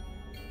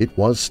 It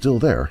was still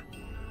there.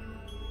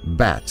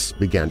 Bats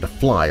began to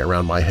fly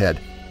around my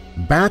head.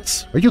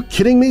 Bats? Are you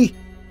kidding me?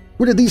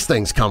 Where did these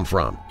things come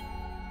from?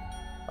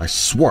 I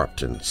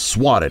swarped and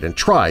swatted and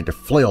tried to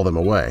flail them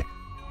away.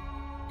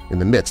 In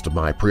the midst of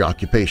my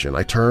preoccupation,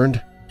 I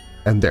turned,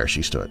 and there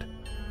she stood.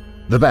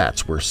 The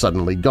bats were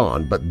suddenly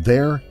gone, but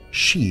there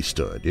she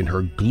stood in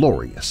her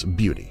glorious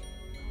beauty.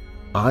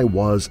 I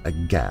was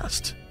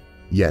aghast,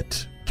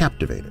 yet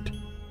captivated.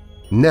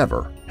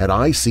 Never had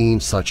I seen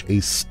such a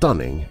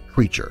stunning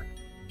creature,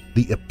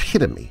 the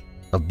epitome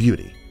of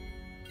beauty.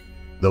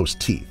 Those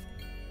teeth.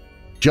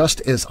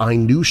 Just as I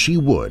knew she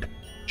would,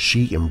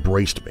 she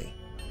embraced me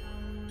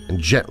and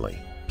gently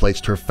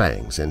placed her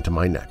fangs into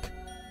my neck.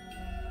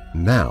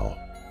 Now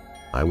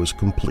I was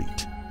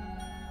complete.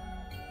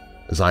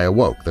 As I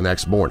awoke the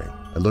next morning,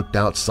 I looked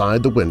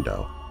outside the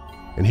window,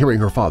 and hearing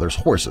her father's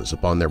horses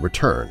upon their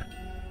return,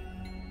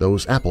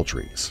 those apple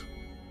trees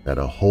had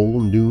a whole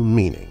new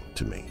meaning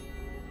to me.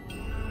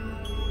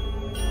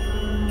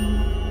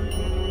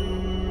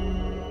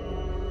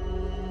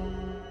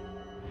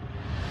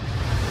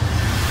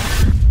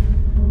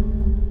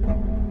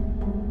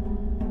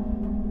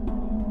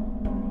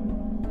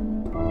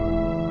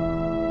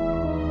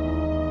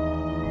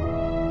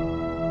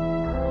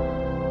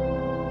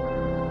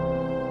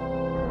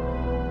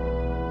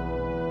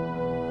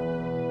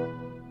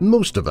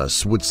 Most of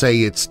us would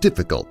say it's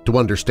difficult to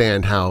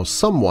understand how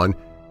someone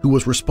who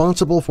was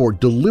responsible for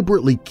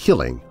deliberately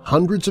killing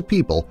hundreds of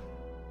people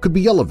could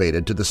be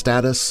elevated to the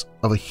status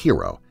of a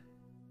hero.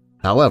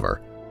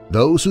 However,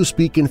 those who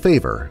speak in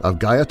favor of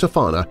Gulia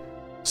Tofana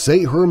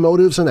say her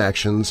motives and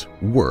actions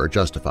were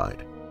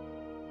justified.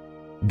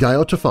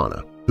 Gulia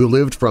Tofana, who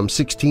lived from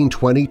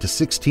 1620 to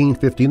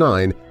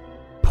 1659,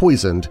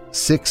 poisoned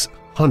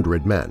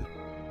 600 men,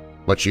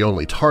 but she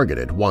only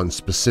targeted one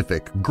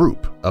specific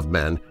group of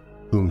men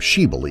whom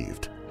she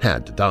believed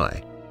had to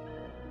die.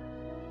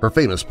 Her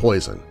famous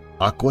poison,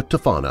 Aqua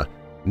Tofana,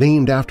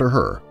 named after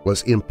her,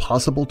 was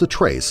impossible to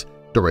trace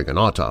during an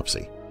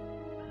autopsy.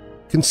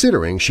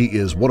 Considering she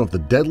is one of the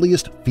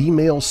deadliest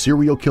female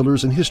serial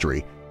killers in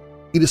history,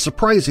 it is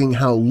surprising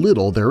how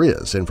little there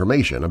is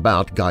information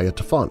about Gulia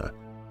Tofana.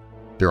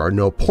 There are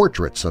no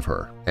portraits of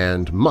her,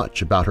 and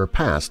much about her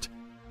past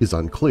is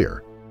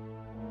unclear.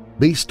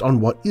 Based on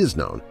what is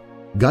known,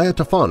 Gulia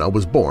Tofana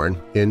was born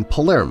in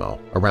Palermo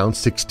around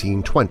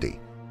 1620.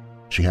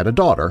 She had a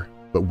daughter,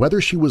 but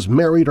whether she was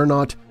married or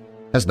not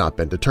has not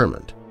been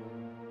determined.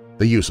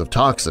 The use of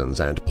toxins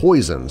and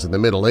poisons in the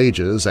Middle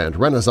Ages and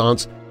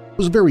Renaissance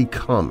was very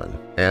common,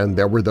 and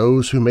there were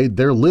those who made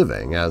their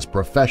living as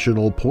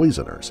professional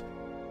poisoners.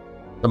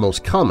 The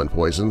most common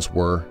poisons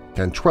were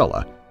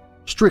cantrella,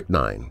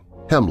 strychnine,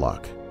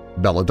 hemlock,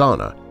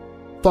 belladonna,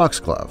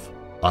 foxglove,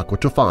 aqua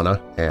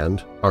tofana,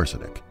 and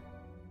arsenic.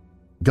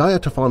 Gulia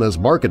Tofana's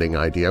marketing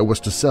idea was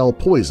to sell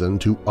poison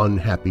to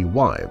unhappy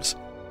wives.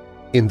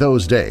 In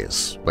those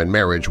days, when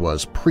marriage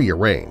was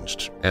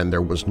prearranged and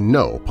there was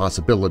no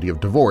possibility of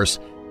divorce,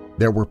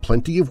 there were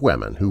plenty of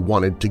women who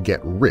wanted to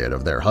get rid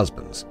of their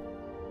husbands.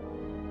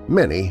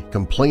 Many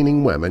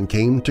complaining women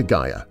came to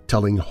Gulia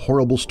telling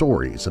horrible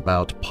stories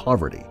about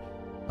poverty,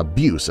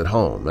 abuse at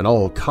home, and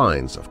all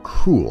kinds of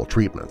cruel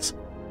treatments.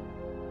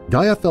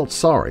 Gulia felt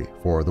sorry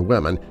for the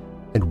women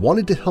and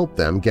wanted to help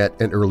them get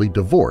an early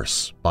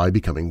divorce by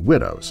becoming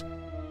widows.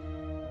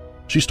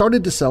 She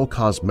started to sell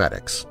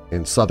cosmetics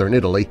in southern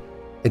Italy,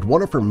 and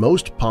one of her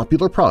most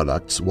popular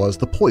products was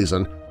the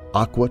poison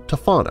Aqua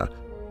Tofana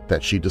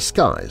that she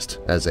disguised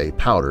as a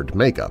powdered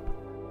makeup.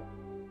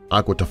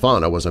 Aqua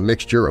Tofana was a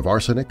mixture of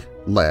arsenic,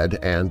 lead,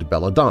 and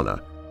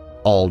belladonna,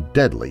 all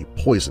deadly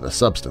poisonous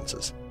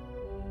substances.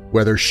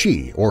 Whether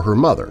she or her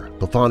mother,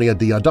 Tofania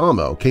di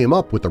Adamo, came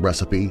up with the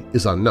recipe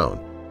is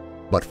unknown,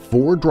 but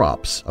 4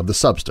 drops of the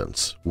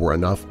substance were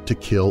enough to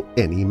kill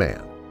any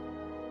man.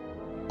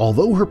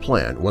 Although her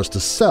plan was to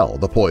sell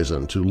the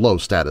poison to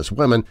low-status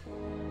women,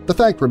 the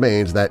fact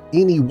remains that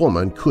any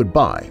woman could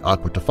buy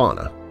Aqua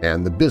Tofana,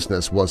 and the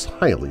business was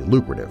highly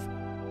lucrative.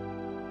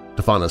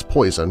 Tofana's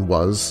poison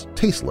was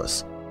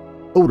tasteless,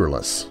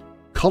 odorless,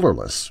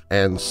 colorless,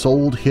 and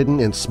sold hidden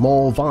in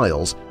small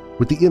vials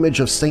with the image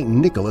of St.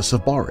 Nicholas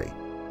of Bari.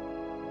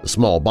 The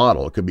small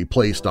bottle could be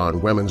placed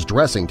on women's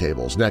dressing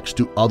tables next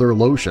to other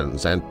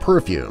lotions and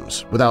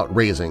perfumes without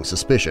raising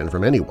suspicion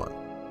from anyone.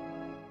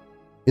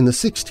 In the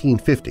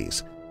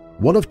 1650s,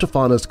 one of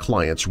Tofana's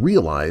clients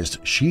realized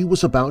she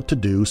was about to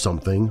do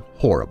something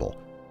horrible.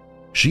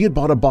 She had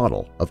bought a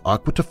bottle of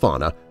Aqua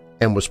Tofana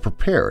and was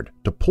prepared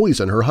to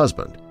poison her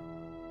husband,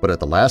 but at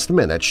the last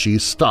minute she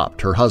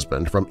stopped her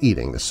husband from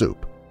eating the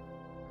soup.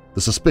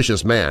 The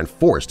suspicious man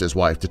forced his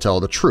wife to tell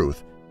the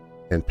truth,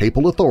 and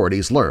papal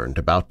authorities learned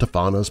about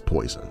Tofana's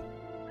poison.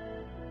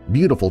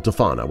 Beautiful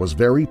Tofana was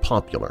very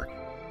popular,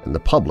 and the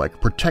public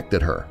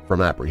protected her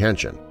from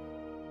apprehension.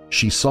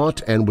 She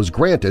sought and was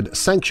granted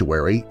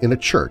sanctuary in a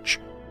church,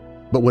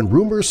 but when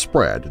rumors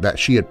spread that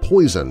she had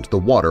poisoned the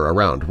water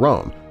around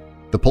Rome,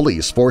 the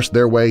police forced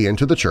their way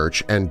into the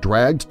church and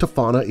dragged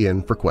Tofana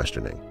in for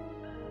questioning.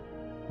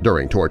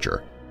 During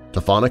torture,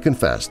 Tofana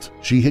confessed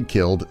she had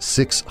killed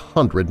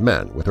 600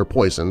 men with her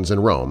poisons in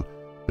Rome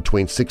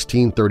between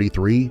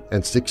 1633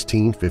 and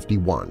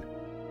 1651.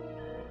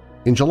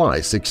 In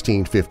July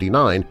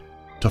 1659,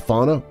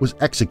 Tofana was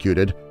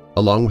executed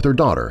along with her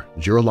daughter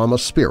Girolama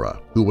Spira,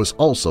 who was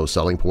also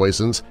selling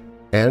poisons,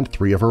 and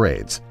 3 of her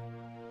aides.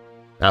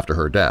 After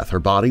her death, her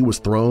body was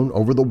thrown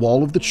over the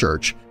wall of the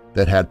church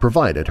that had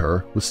provided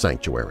her with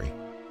sanctuary.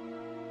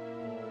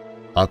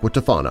 Aqua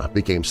Tofana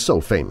became so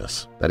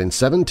famous that in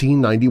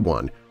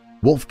 1791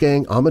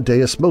 Wolfgang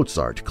Amadeus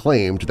Mozart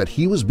claimed that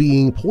he was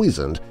being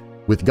poisoned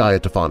with Gulia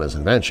Tofana's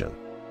invention.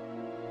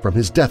 From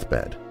his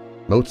deathbed,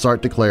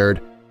 Mozart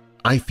declared,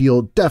 "I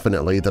feel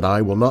definitely that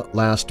I will not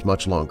last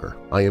much longer.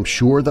 I am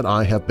sure that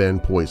I have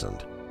been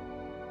poisoned."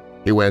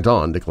 He went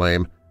on to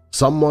claim,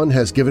 "Someone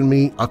has given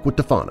me Aqua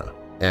Tofana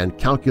and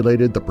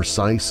calculated the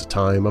precise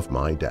time of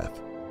my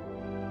death."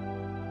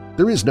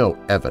 There is no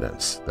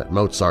evidence that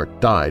Mozart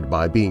died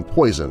by being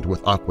poisoned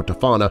with Aqua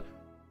Tofana,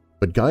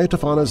 but Gulia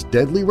Tofana's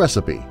deadly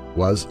recipe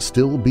was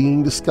still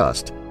being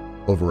discussed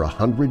over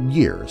 100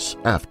 years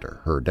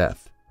after her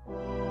death.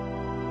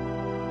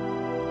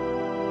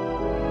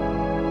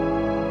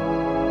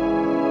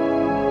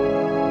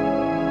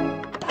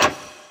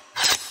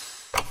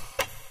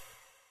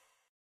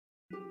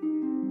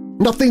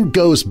 Nothing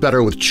goes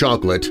better with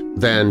chocolate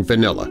than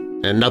vanilla,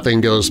 and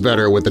nothing goes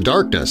better with the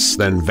darkness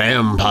than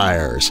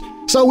vampires.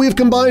 So we've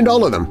combined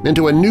all of them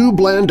into a new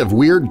blend of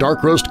weird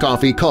dark roast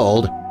coffee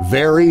called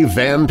Very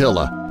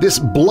Vampilla. This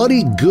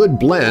bloody good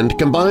blend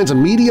combines a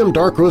medium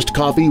dark roast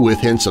coffee with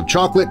hints of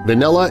chocolate,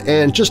 vanilla,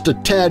 and just a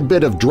tad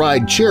bit of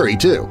dried cherry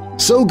too.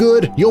 So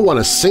good you'll want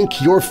to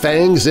sink your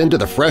fangs into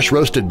the fresh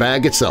roasted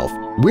bag itself.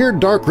 Weird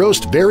Dark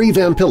Roast Very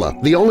Vampilla.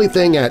 The only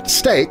thing at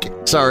stake,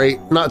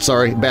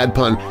 bad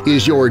pun,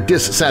 is your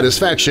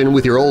dissatisfaction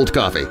with your old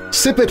coffee.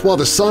 Sip it while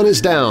the sun is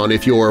down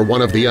if you're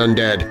one of the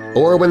undead,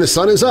 or when the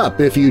sun is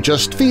up if you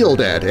just feel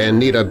dead and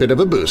need a bit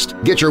of a boost.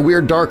 Get your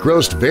Weird Dark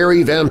Roast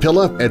Very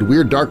Vampilla at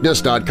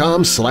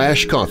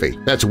WeirdDarkness.com/coffee.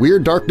 That's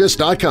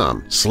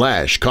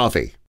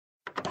WeirdDarkness.com/coffee.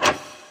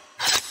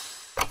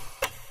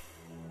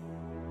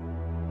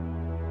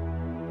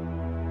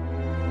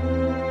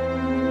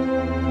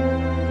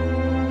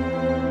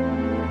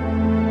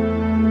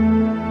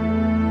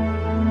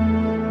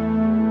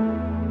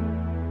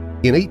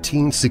 In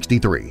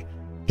 1863,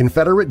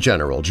 Confederate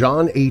General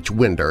John H.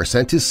 Winder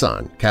sent his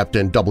son,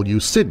 Captain W.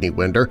 Sidney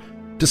Winder,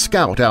 to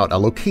scout out a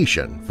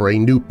location for a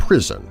new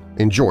prison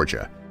in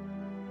Georgia.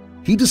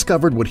 He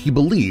discovered what he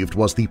believed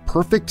was the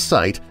perfect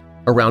site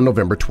around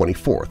November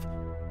 24th.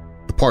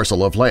 The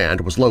parcel of land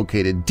was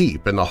located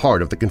deep in the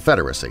heart of the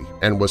Confederacy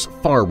and was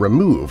far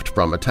removed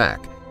from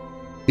attack.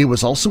 It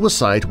was also a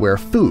site where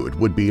food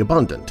would be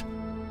abundant.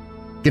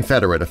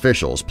 Confederate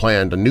officials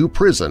planned a new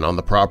prison on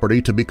the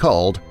property to be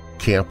called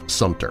Camp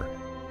Sumter.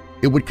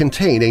 It would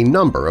contain a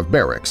number of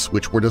barracks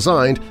which were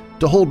designed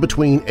to hold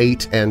between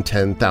 8,000 and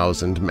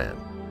 10,000 men.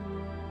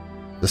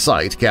 The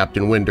site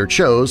Captain Winder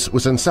chose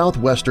was in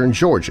southwestern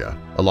Georgia,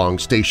 along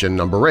Station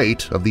No.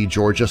 8 of the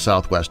Georgia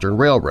Southwestern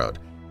Railroad.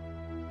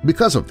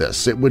 Because of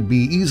this, it would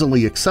be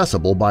easily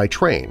accessible by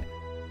train.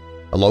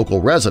 A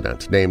local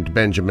resident named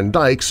Benjamin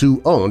Dykes,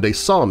 who owned a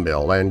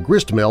sawmill and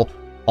grist mill,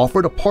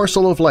 offered a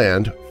parcel of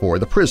land for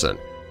the prison,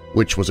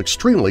 which was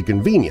extremely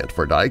convenient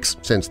for Dykes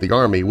since the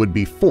Army would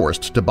be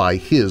forced to buy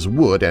his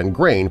wood and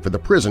grain for the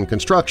prison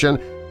construction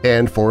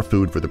and for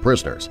food for the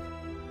prisoners.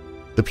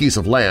 The piece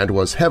of land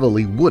was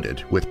heavily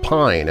wooded with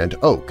pine and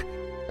oak,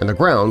 and the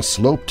ground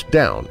sloped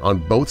down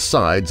on both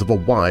sides of a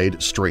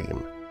wide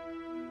stream.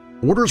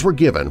 Orders were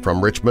given from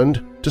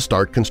Richmond to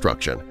start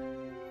construction,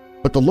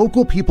 but the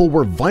local people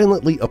were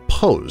violently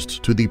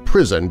opposed to the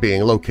prison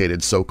being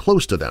located so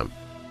close to them,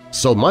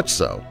 so much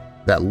so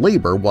that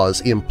labor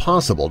was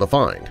impossible to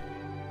find.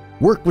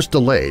 Work was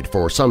delayed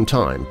for some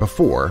time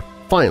before,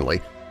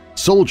 finally,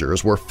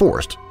 soldiers were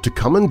forced to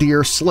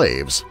commandeer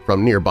slaves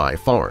from nearby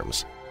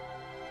farms.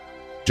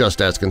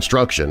 Just as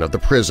construction of the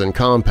prison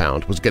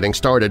compound was getting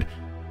started,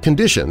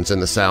 conditions in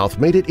the South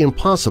made it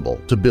impossible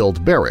to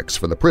build barracks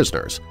for the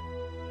prisoners.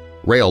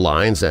 Rail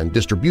lines and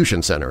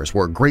distribution centers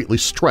were greatly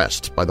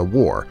stressed by the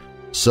war,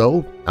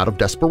 so, out of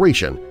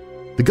desperation,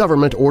 the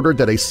government ordered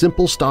that a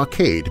simple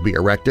stockade be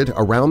erected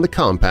around the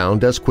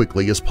compound as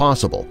quickly as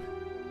possible.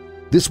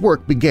 This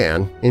work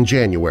began in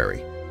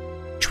January.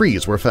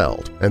 Trees were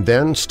felled and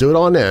then stood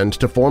on end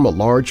to form a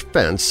large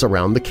fence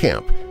around the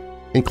camp,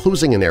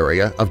 enclosing an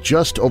area of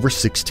just over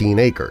 16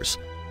 acres.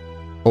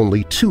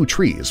 Only 2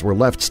 trees were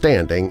left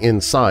standing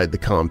inside the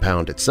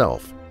compound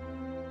itself.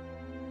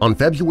 On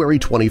February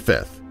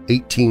 25,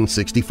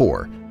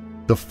 1864,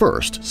 the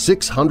first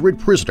 600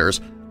 prisoners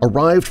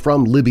arrived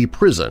from Libby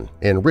Prison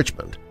in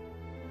Richmond.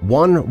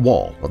 One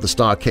wall of the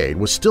stockade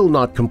was still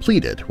not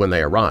completed when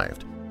they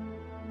arrived.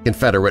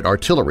 Confederate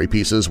artillery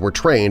pieces were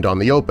trained on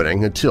the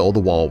opening until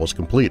the wall was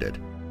completed.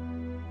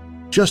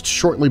 Just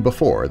shortly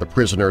before the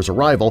prisoners'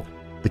 arrival,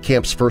 the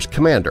camp's first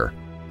commander,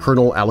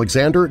 Colonel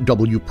Alexander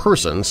W.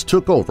 Persons,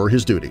 took over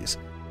his duties.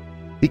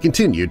 He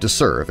continued to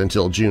serve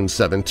until June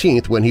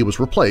 17th when he was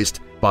replaced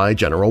by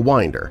General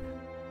Winder.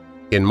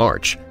 In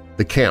March,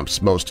 the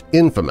camp's most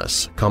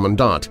infamous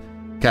commandant,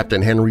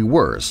 Captain Henry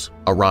Wirz,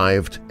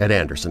 arrived at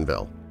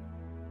Andersonville.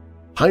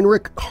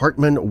 Heinrich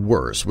Hartmann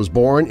Wirz was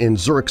born in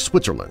Zurich,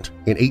 Switzerland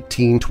in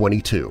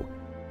 1822.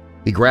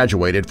 He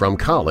graduated from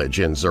college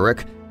in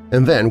Zurich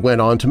and then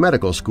went on to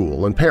medical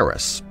school in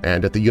Paris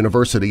and at the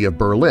University of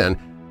Berlin,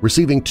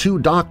 receiving 2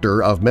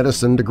 Doctor of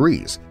Medicine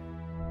degrees.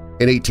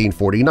 In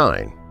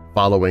 1849,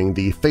 following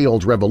the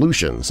failed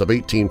revolutions of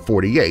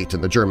 1848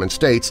 in the German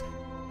states,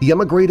 he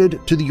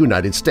emigrated to the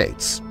United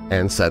States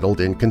and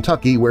settled in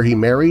Kentucky, where he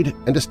married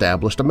and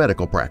established a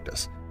medical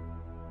practice.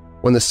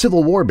 When the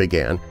Civil War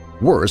began,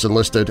 Wirz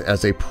enlisted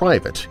as a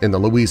private in the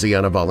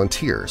Louisiana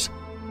Volunteers.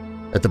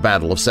 At the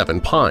Battle of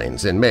Seven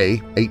Pines in May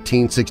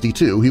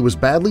 1862, he was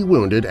badly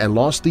wounded and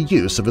lost the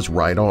use of his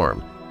right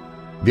arm.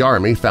 The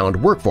Army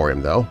found work for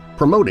him, though,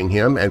 promoting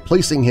him and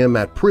placing him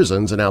at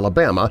prisons in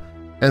Alabama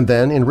and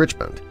then in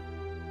Richmond.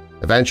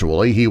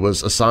 Eventually, he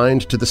was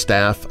assigned to the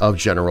staff of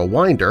General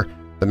Winder,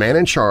 the man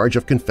in charge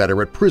of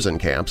Confederate prison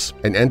camps,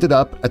 and ended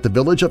up at the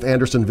village of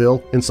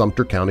Andersonville in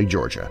Sumter County,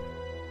 Georgia.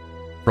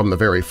 From the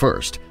very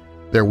first,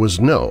 there was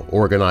no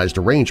organized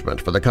arrangement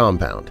for the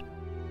compound.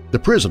 The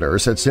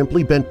prisoners had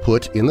simply been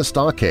put in the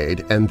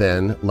stockade and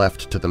then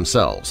left to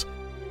themselves.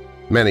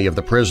 Many of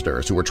the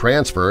prisoners who were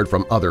transferred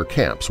from other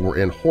camps were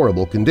in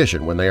horrible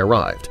condition when they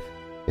arrived,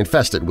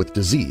 infested with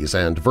disease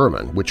and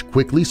vermin which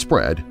quickly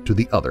spread to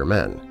the other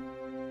men.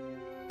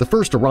 The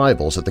first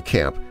arrivals at the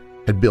camp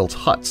had built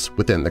huts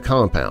within the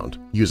compound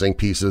using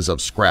pieces of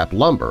scrap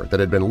lumber that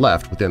had been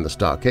left within the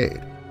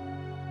stockade.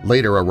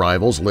 Later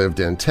arrivals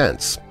lived in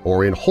tents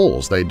or in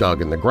holes they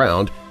dug in the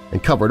ground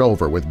and covered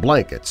over with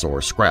blankets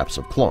or scraps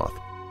of cloth.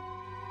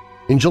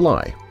 In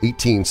July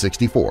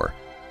 1864,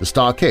 the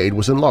stockade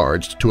was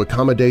enlarged to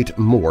accommodate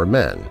more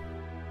men,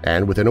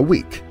 and within a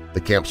week the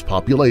camp's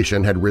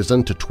population had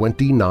risen to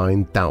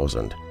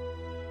 29,000.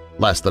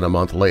 Less than a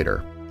month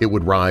later, it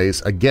would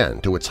rise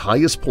again to its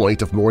highest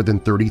point of more than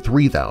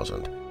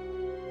 33,000.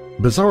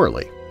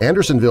 Bizarrely,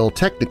 Andersonville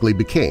technically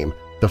became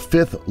the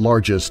fifth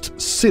largest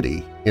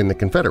city in the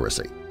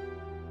Confederacy.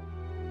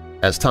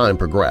 As time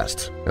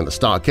progressed and the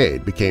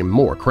stockade became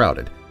more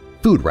crowded,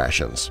 food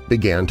rations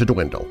began to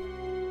dwindle.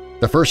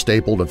 The first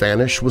staple to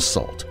vanish was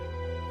salt,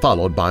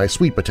 followed by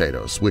sweet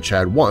potatoes, which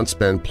had once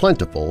been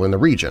plentiful in the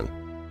region.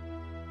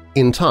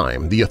 In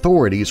time, the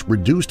authorities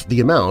reduced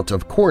the amount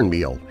of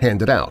cornmeal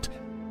handed out,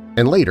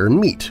 and later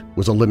meat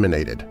was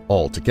eliminated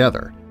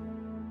altogether.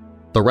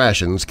 The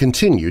rations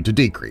continued to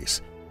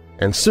decrease,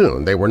 and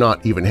soon they were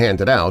not even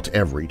handed out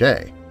every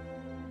day.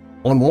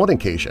 On one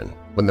occasion,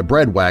 when the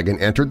bread wagon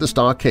entered the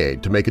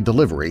stockade to make a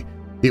delivery,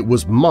 it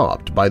was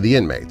mobbed by the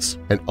inmates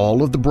and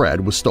all of the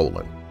bread was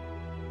stolen.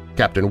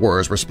 Captain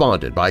Wirz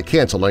responded by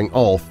canceling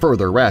all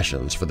further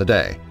rations for the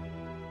day.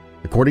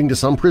 According to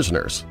some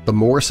prisoners, the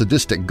more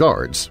sadistic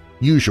guards,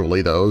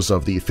 usually those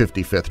of the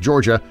 55th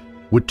Georgia,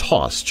 would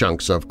toss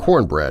chunks of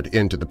cornbread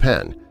into the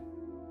pen,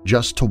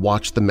 just to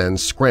watch the men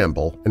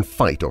scramble and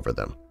fight over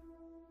them.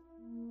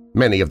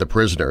 Many of the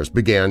prisoners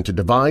began to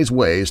devise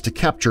ways to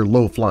capture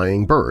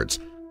low-flying birds,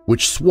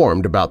 which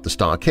swarmed about the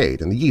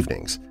stockade in the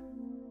evenings.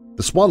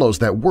 The swallows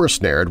that were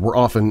snared were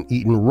often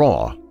eaten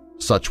raw,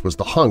 such was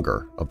the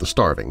hunger of the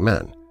starving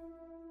men.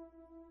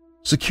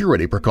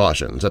 Security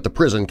precautions at the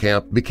prison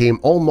camp became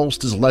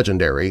almost as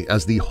legendary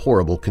as the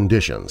horrible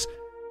conditions.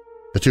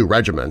 The two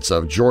regiments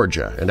of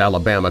Georgia and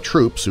Alabama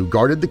troops who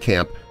guarded the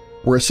camp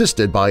were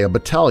assisted by a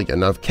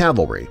battalion of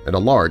cavalry and a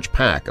large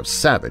pack of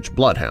savage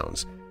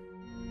bloodhounds.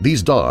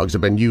 These dogs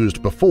had been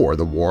used before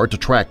the war to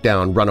track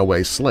down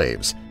runaway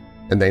slaves,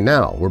 and they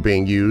now were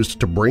being used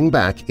to bring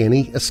back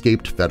any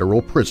escaped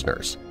federal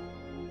prisoners.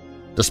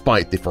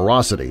 Despite the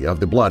ferocity of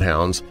the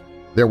bloodhounds,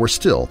 there were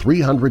still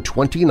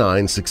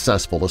 329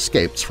 successful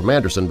escapes from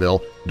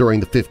Andersonville during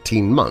the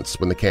 15 months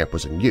when the camp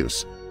was in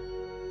use.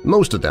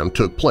 Most of them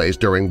took place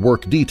during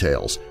work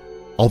details,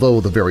 although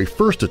the very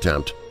first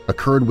attempt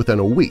occurred within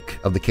a week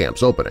of the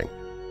camp's opening.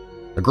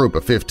 A group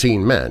of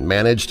 15 men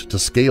managed to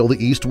scale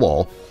the east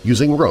wall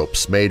using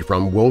ropes made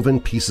from woven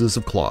pieces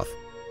of cloth.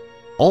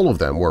 All of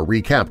them were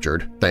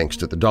recaptured thanks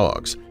to the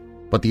dogs,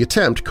 but the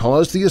attempt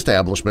caused the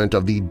establishment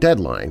of the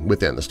deadline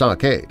within the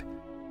stockade.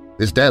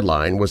 This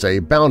deadline was a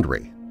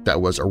boundary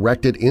that was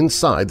erected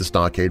inside the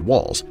stockade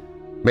walls,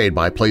 made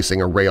by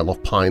placing a rail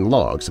of pine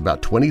logs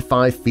about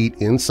 25 feet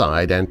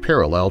inside and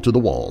parallel to the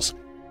walls.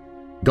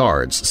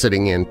 Guards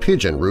sitting in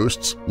pigeon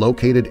roosts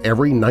located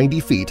every 90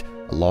 feet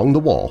along the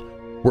wall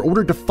were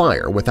ordered to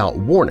fire without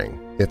warning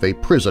if a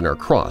prisoner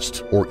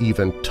crossed or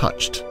even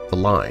touched the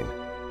line.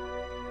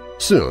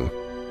 Soon,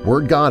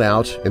 word got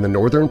out in the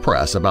northern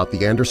press about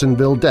the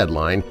Andersonville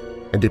deadline,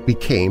 and it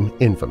became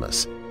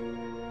infamous.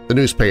 The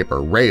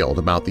newspaper railed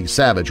about the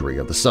savagery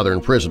of the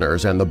Southern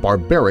prisoners and the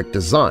barbaric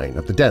design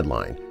of the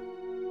deadline.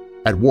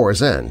 At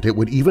war's end, it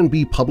would even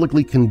be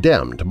publicly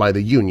condemned by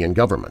the Union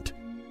government.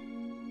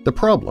 The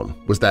problem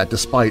was that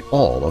despite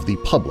all of the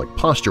public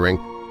posturing,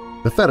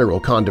 the federal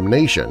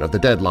condemnation of the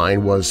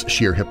deadline was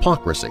sheer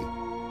hypocrisy.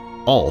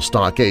 All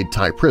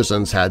stockade-type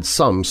prisons had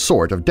some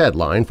sort of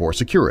deadline for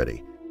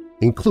security,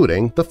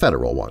 including the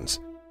federal ones.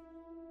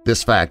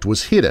 This fact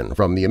was hidden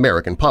from the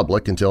American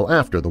public until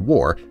after the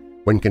war,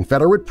 when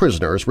Confederate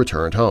prisoners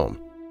returned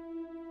home.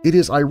 It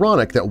is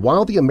ironic that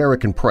while the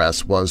American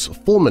press was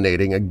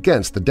fulminating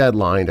against the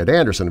deadline at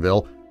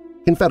Andersonville,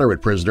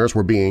 Confederate prisoners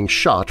were being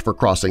shot for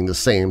crossing the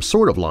same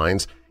sort of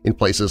lines in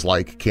places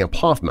like Camp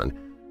Hoffman,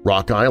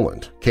 Rock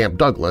Island, Camp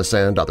Douglas,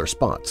 and other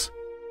spots.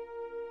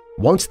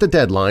 Once the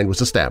deadline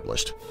was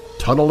established,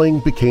 tunneling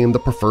became the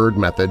preferred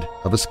method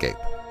of escape.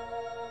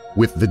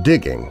 With the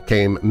digging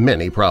came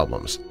many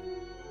problems.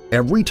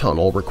 Every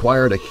tunnel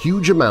required a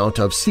huge amount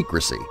of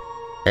secrecy,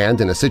 and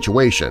in a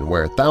situation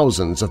where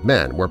thousands of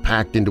men were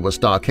packed into a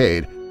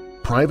stockade,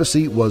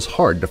 privacy was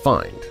hard to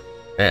find,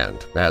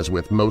 and, as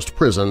with most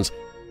prisons,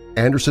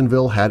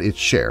 Andersonville had its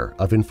share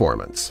of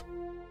informants.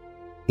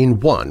 In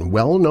one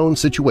well-known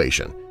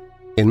situation,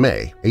 in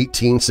May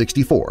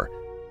 1864,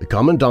 the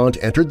commandant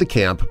entered the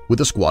camp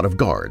with a squad of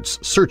guards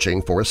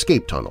searching for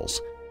escape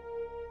tunnels.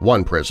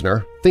 One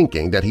prisoner,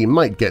 thinking that he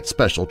might get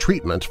special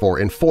treatment for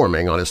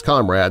informing on his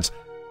comrades,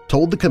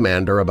 told the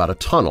commander about a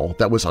tunnel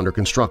that was under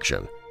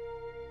construction.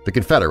 The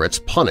Confederates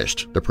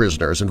punished the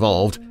prisoners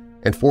involved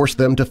and forced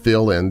them to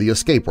fill in the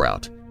escape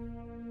route.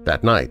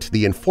 That night,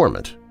 the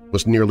informant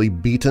was nearly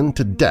beaten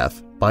to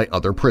death by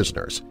other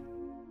prisoners.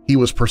 He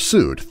was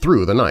pursued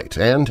through the night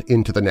and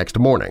into the next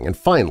morning, and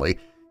finally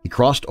he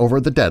crossed over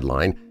the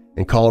deadline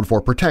and called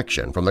for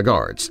protection from the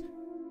guards.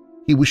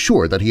 He was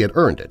sure that he had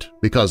earned it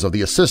because of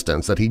the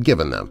assistance that he'd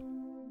given them.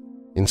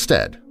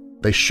 Instead,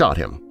 they shot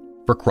him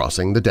for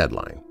crossing the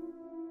deadline.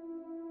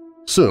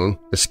 Soon,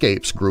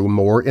 escapes grew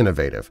more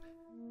innovative.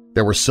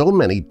 There were so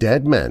many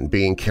dead men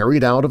being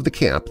carried out of the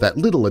camp that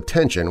little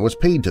attention was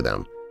paid to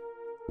them.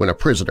 When a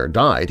prisoner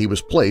died, he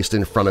was placed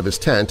in front of his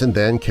tent and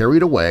then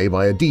carried away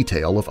by a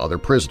detail of other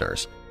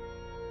prisoners.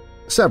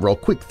 Several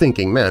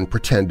quick-thinking men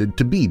pretended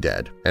to be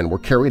dead and were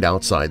carried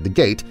outside the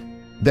gate,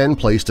 then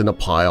placed in a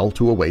pile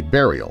to await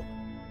burial.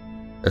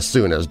 As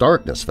soon as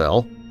darkness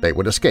fell, they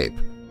would escape.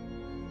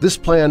 This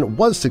plan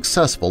was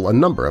successful a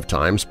number of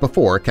times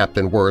before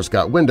Captain Wirz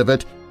got wind of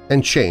it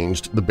and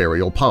changed the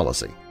burial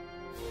policy.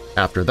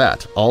 After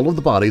that, all of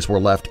the bodies were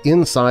left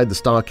inside the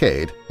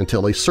stockade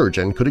until a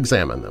surgeon could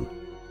examine them.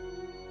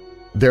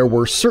 There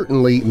were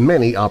certainly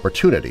many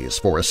opportunities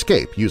for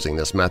escape using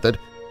this method,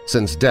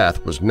 since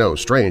death was no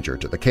stranger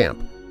to the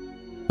camp.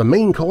 The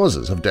main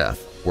causes of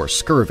death were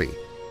scurvy,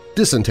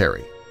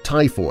 dysentery,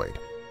 typhoid,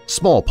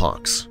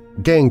 smallpox,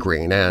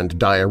 gangrene, and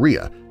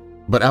diarrhea,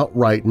 but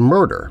outright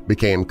murder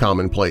became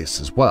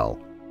commonplace as well.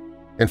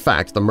 In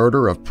fact, the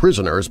murder of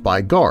prisoners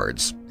by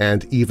guards,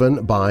 and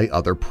even by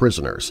other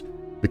prisoners,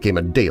 became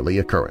a daily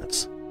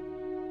occurrence.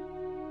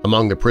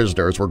 Among the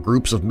prisoners were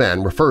groups of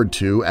men referred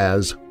to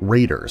as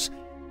raiders.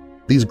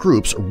 These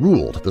groups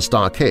ruled the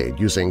stockade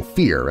using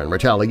fear and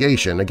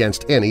retaliation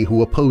against any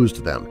who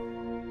opposed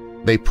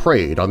them. They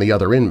preyed on the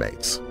other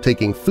inmates,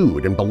 taking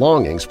food and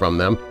belongings from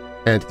them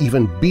and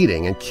even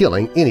beating and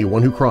killing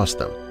anyone who crossed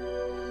them.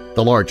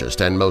 The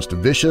largest and most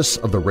vicious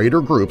of the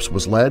raider groups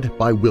was led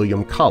by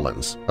William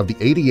Collins of the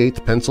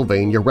 88th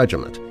Pennsylvania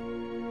Regiment.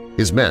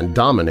 His men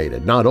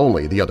dominated not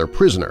only the other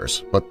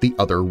prisoners but the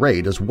other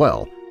raid as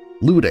well,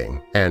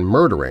 looting and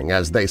murdering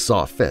as they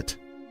saw fit.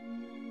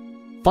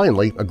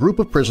 Finally, a group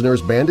of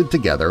prisoners banded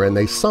together and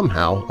they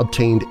somehow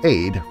obtained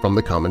aid from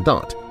the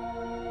commandant.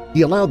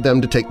 He allowed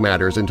them to take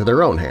matters into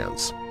their own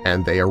hands,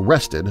 and they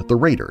arrested the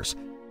raiders.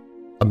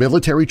 A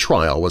military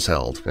trial was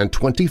held, and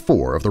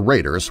 24 of the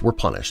raiders were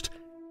punished,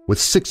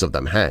 with 6 of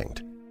them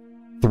hanged.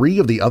 3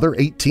 of the other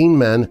 18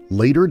 men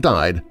later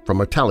died from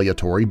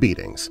retaliatory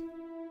beatings.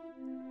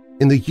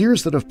 In the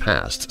years that have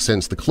passed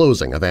since the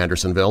closing of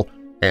Andersonville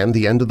and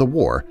the end of the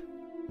war,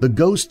 the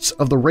ghosts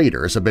of the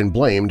raiders have been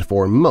blamed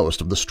for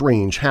most of the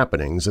strange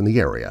happenings in the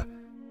area.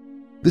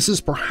 This is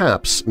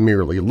perhaps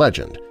merely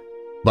legend,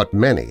 but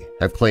many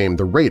have claimed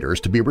the raiders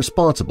to be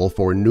responsible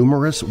for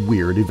numerous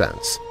weird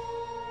events.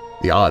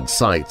 The odd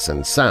sights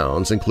and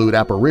sounds include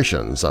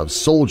apparitions of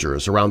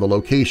soldiers around the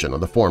location of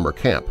the former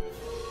camp,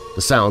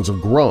 the sounds of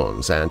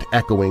groans and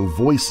echoing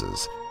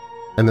voices,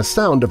 and the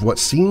sound of what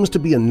seems to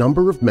be a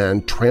number of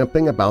men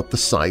tramping about the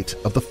site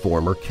of the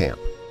former camp.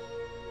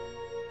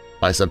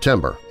 By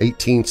September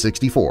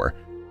 1864,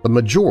 the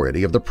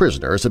majority of the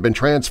prisoners had been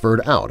transferred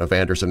out of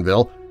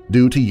Andersonville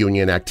due to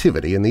Union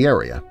activity in the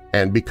area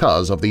and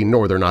because of the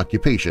Northern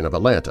occupation of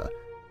Atlanta.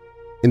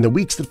 In the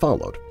weeks that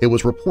followed, it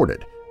was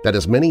reported that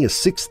as many as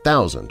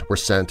 6,000 were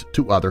sent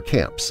to other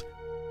camps.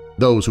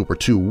 Those who were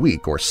too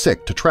weak or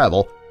sick to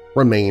travel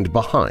remained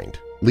behind,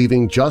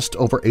 leaving just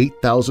over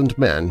 8,000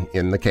 men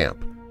in the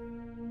camp.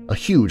 A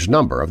huge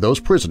number of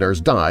those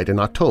prisoners died in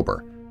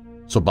October,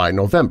 so by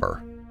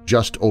November,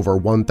 just over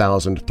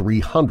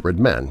 1,300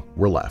 men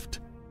were left.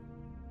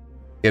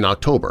 In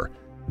October,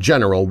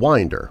 General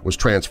Winder was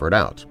transferred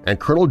out and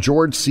Colonel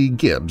George C.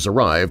 Gibbs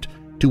arrived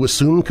to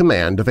assume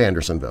command of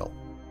Andersonville.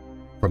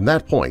 From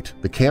that point,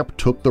 the camp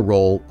took the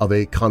role of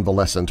a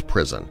convalescent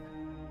prison.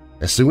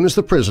 As soon as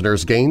the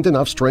prisoners gained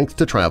enough strength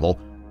to travel,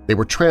 they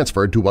were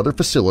transferred to other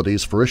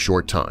facilities for a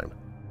short time.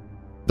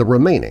 The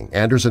remaining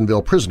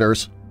Andersonville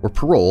prisoners were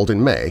paroled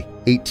in May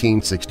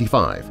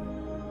 1865.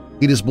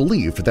 It is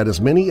believed that as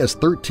many as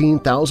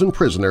 13,000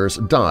 prisoners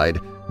died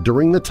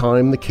during the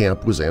time the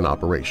camp was in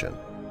operation.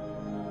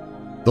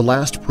 The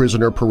last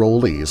prisoner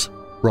parolees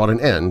brought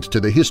an end to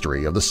the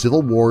history of the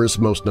Civil War's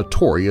most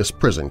notorious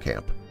prison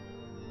camp.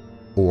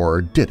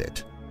 Or did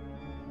it?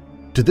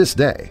 To this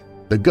day,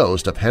 the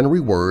ghost of Henry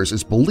Wirz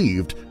is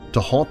believed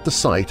to haunt the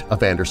site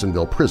of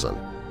Andersonville Prison.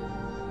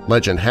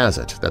 Legend has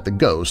it that the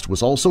ghost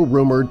was also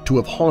rumored to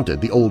have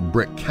haunted the old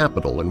brick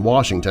Capitol in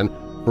Washington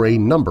for a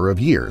number of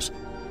years,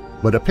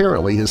 but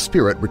apparently his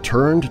spirit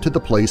returned to the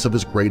place of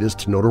his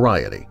greatest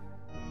notoriety.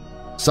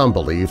 Some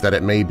believe that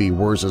it may be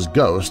Wirz's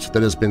ghost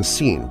that has been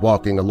seen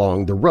walking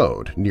along the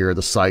road near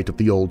the site of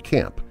the old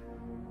camp.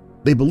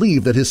 They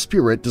believe that his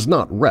spirit does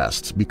not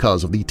rest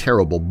because of the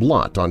terrible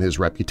blot on his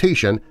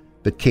reputation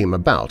that came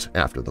about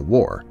after the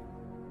war.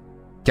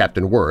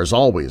 Captain Wirz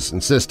always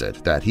insisted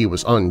that he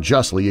was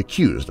unjustly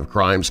accused of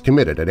crimes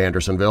committed at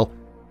Andersonville.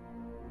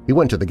 He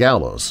went to the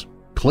gallows,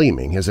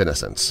 claiming his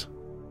innocence.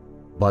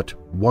 But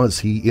was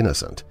he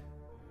innocent?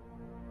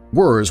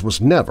 Wirz was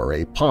never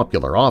a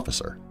popular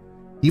officer,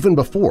 even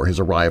before his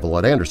arrival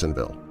at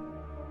Andersonville.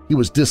 He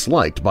was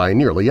disliked by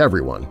nearly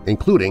everyone,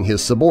 including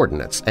his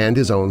subordinates and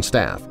his own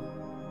staff.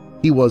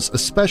 He was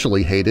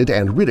especially hated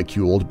and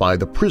ridiculed by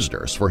the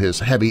prisoners for his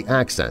heavy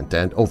accent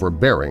and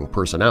overbearing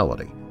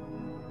personality.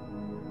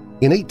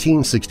 In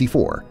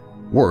 1864,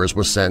 Wirz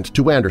was sent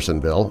to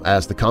Andersonville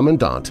as the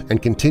commandant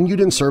and continued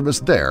in service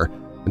there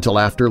until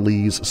after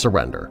Lee's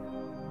surrender.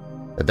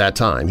 At that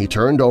time, he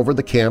turned over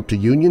the camp to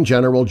Union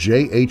General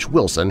J.H.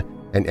 Wilson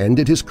and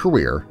ended his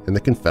career in the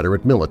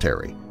Confederate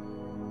military.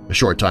 A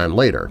short time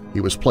later,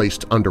 he was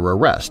placed under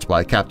arrest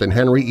by Captain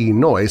Henry E.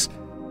 Noyes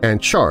and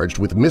charged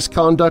with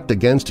misconduct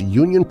against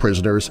Union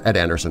prisoners at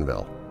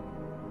Andersonville.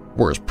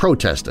 Wirz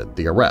protested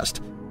the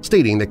arrest,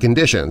 stating the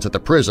conditions at the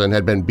prison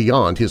had been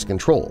beyond his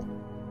control.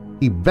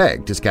 He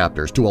begged his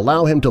captors to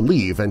allow him to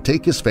leave and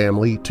take his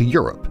family to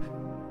Europe.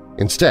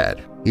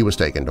 Instead, he was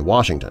taken to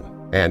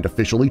Washington and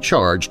officially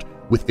charged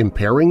with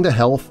impairing the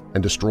health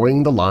and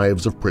destroying the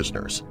lives of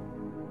prisoners.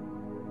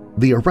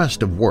 The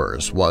arrest of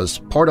Wirz was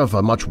part of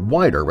a much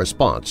wider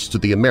response to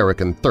the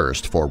American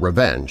thirst for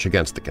revenge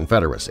against the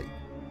Confederacy.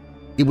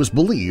 It was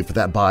believed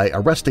that by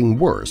arresting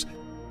Wirz,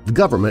 the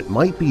government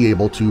might be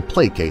able to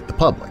placate the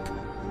public.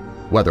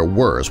 Whether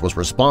Wirz was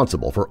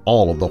responsible for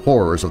all of the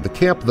horrors of the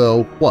camp,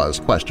 though,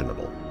 was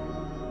questionable.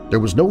 There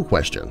was no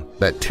question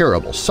that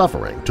terrible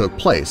suffering took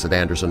place at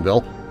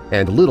Andersonville,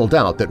 and little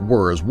doubt that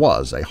Wirz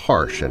was a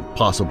harsh and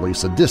possibly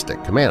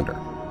sadistic commander.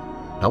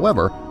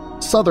 However,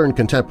 Southern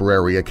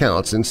contemporary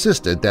accounts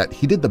insisted that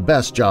he did the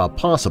best job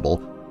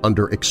possible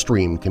under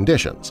extreme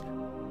conditions.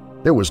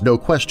 There was no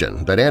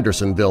question that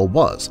Andersonville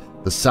was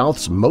the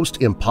South's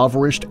most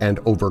impoverished and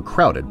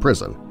overcrowded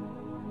prison.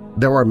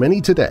 There are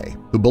many today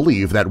who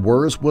believe that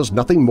Wirz was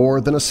nothing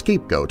more than a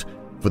scapegoat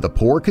for the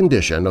poor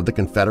condition of the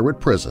Confederate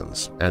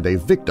prisons and a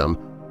victim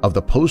of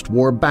the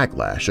post-war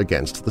backlash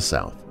against the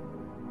South.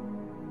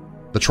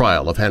 The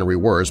trial of Henry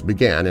Wirz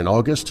began in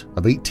August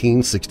of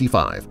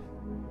 1865,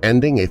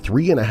 ending a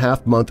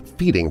 3.5-month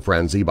feeding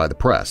frenzy by the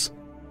press.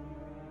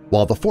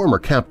 While the former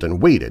captain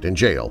waited in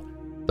jail,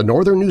 the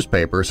Northern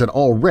newspapers had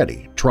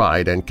already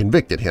tried and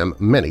convicted him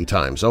many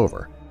times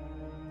over.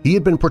 He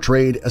had been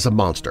portrayed as a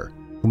monster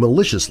who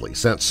maliciously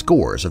sent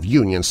scores of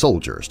Union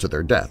soldiers to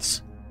their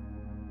deaths.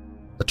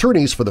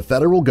 Attorneys for the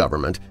federal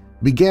government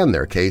began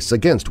their case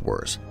against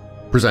Wirz,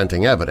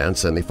 presenting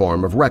evidence in the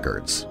form of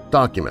records,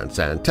 documents,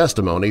 and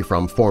testimony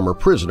from former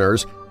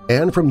prisoners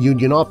and from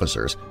Union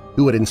officers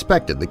who had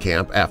inspected the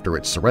camp after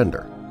its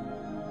surrender.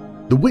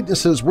 The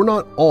witnesses were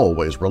not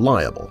always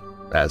reliable,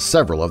 as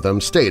several of them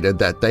stated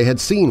that they had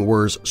seen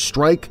Wirz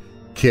strike,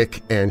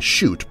 kick, and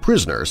shoot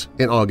prisoners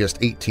in August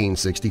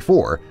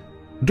 1864,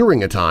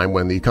 during a time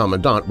when the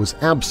commandant was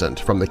absent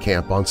from the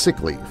camp on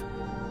sick leave.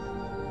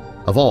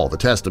 Of all the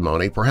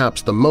testimony,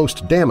 perhaps the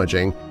most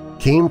damaging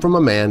came from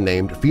a man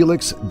named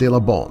Felix de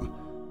la Baume,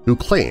 who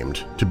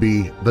claimed to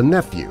be the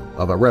nephew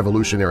of a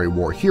Revolutionary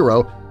War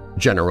hero,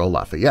 General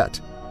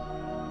Lafayette.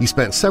 He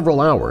spent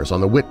several hours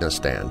on the witness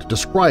stand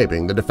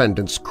describing the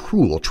defendant's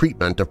cruel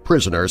treatment of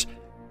prisoners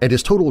and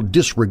his total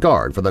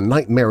disregard for the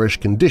nightmarish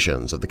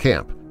conditions of the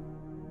camp.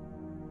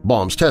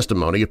 Baume's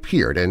testimony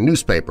appeared in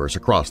newspapers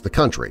across the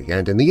country,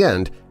 and in the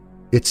end,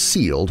 it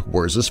sealed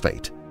Wirz's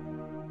fate.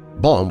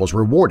 Baume was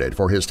rewarded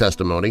for his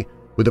testimony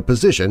with a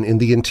position in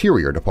the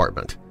Interior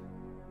Department.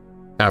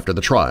 After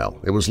the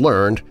trial, it was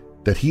learned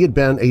that he had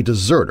been a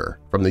deserter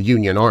from the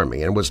Union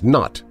Army and was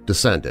not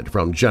descended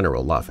from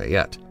General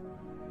Lafayette.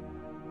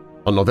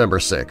 On November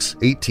 6,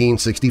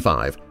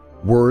 1865,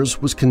 Wirz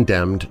was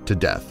condemned to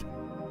death.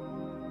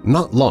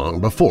 Not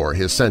long before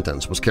his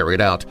sentence was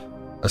carried out,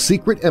 a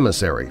secret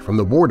emissary from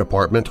the War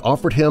Department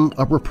offered him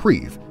a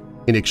reprieve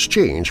in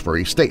exchange for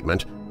a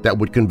statement that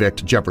would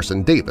convict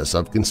Jefferson Davis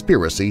of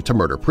conspiracy to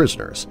murder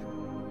prisoners.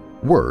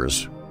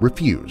 Wirz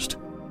refused.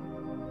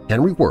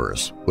 Henry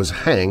Wirz was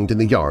hanged in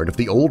the yard of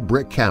the old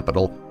brick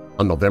Capitol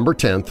on November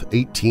 10,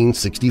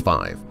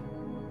 1865.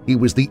 He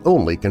was the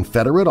only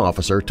Confederate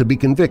officer to be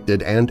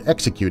convicted and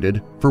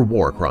executed for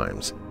war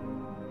crimes.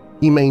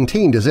 He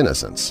maintained his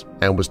innocence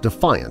and was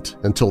defiant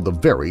until the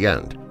very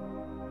end.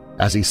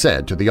 As he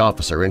said to the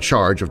officer in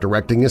charge of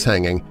directing his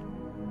hanging,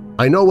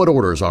 "I know what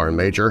orders are,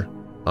 Major.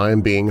 I am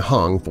being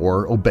hung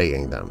for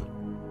obeying them."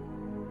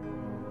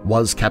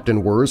 Was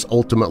Captain Wirz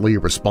ultimately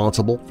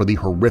responsible for the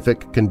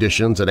horrific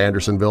conditions at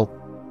Andersonville?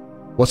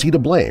 Was he to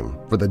blame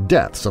for the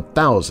deaths of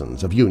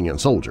thousands of Union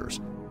soldiers?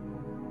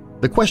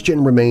 The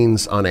question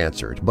remains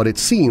unanswered, but it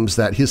seems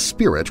that his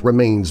spirit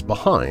remains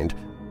behind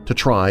to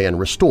try and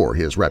restore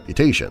his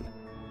reputation.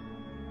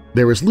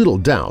 There is little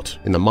doubt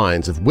in the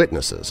minds of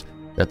witnesses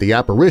that the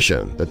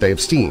apparition that they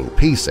have seen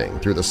pacing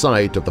through the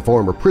site of the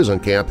former prison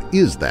camp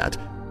is that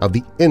of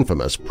the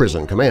infamous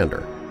prison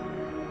commander.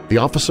 The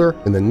officer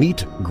in the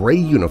neat gray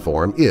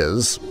uniform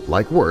is,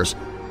 like Wirz,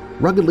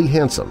 ruggedly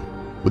handsome,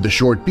 with the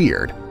short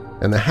beard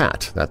and the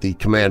hat that the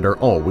commander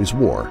always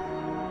wore.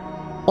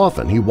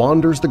 Often he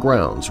wanders the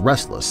grounds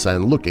restless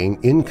and looking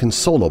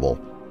inconsolable,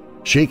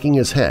 shaking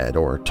his head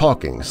or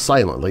talking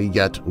silently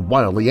yet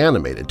wildly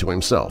animated to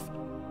himself.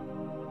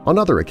 On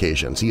other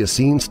occasions he is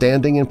seen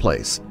standing in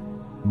place,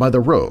 by the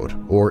road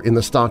or in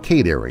the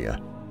stockade area,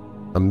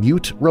 a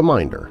mute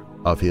reminder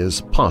of his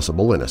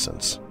possible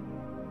innocence.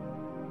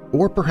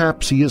 Or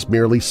perhaps he is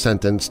merely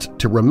sentenced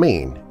to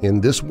remain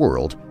in this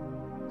world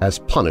as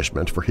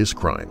punishment for his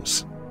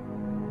crimes.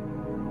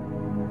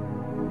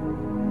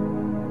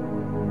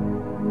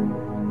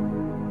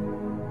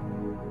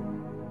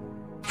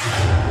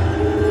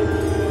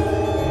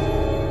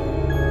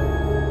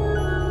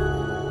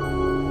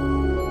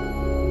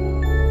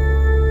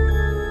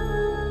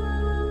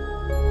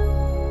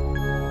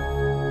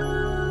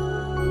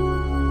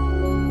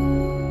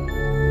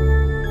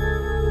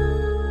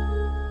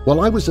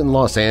 While I was in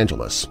Los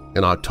Angeles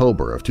in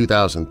October of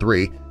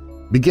 2003,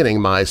 beginning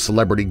my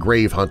celebrity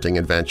grave hunting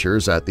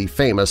adventures at the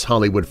famous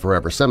Hollywood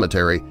Forever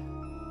Cemetery,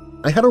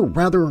 I had a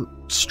rather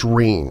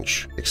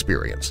strange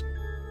experience.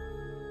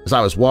 As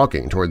I was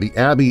walking toward the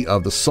Abbey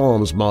of the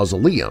Psalms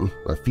Mausoleum,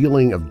 a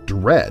feeling of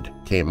dread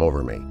came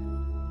over me.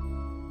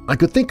 I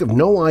could think of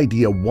no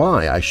idea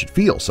why I should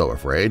feel so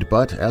afraid,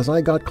 but as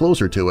I got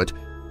closer to it,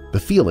 the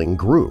feeling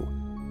grew.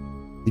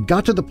 It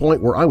got to the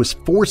point where I was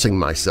forcing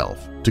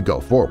myself to go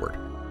forward.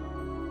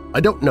 I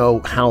don't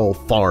know how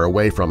far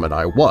away from it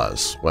I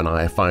was when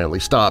I finally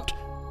stopped,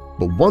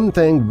 but one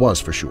thing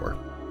was for sure.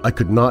 I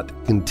could not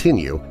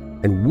continue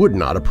and would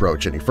not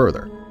approach any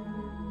further.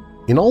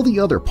 In all the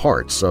other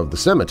parts of the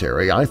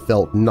cemetery, I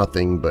felt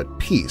nothing but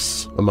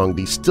peace among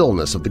the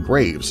stillness of the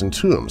graves and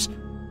tombs,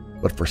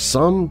 but for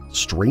some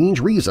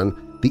strange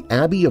reason, the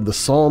Abbey of the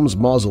Psalms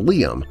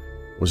Mausoleum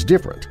was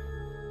different.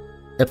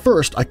 At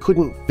first, I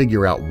couldn't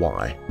figure out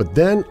why, but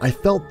then I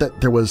felt that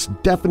there was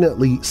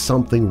definitely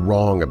something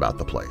wrong about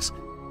the place.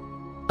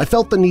 I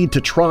felt the need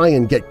to try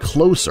and get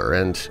closer,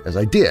 and as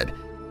I did,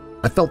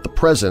 I felt the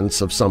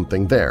presence of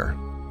something there,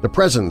 the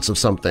presence of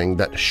something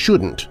that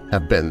shouldn't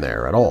have been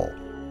there at all.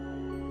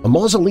 A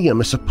mausoleum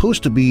is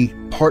supposed to be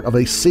part of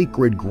a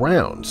sacred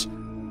grounds,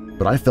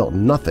 but I felt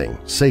nothing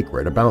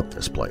sacred about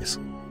this place.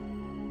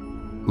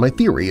 My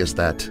theory is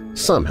that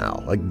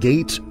somehow a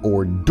gate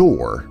or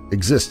door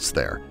exists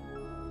there,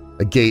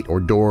 a gate or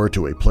door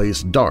to a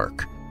place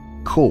dark,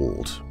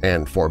 cold,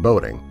 and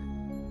foreboding,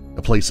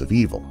 a place of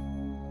evil.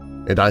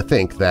 And I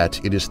think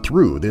that it is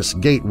through this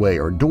gateway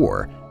or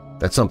door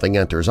that something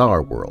enters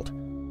our world,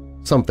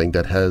 something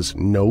that has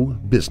no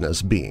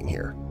business being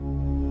here.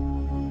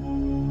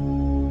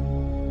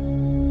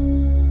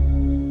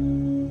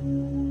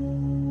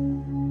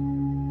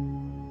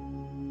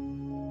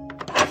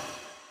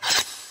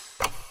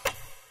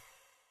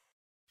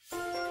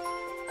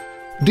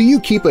 Do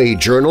you keep a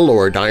journal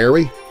or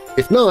diary?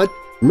 If not,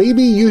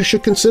 maybe you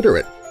should consider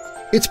it.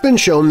 It's been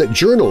shown that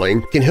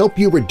journaling can help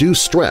you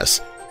reduce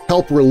stress,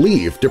 help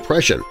relieve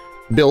depression,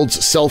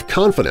 builds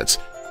self-confidence,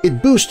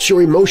 it boosts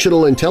your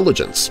emotional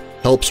intelligence,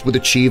 helps with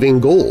achieving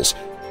goals,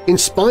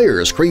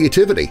 inspires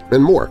creativity,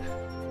 and more.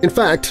 In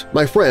fact,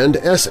 my friend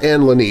S.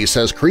 Ann Lanise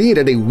has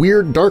created a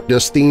Weird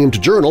Darkness-themed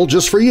journal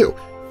just for you,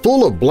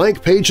 full of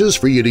blank pages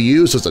for you to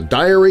use as a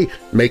diary,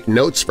 make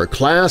notes for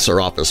class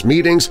or office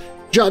meetings,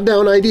 jot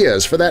down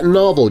ideas for that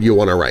novel you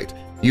want to write,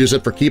 use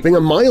it for keeping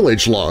a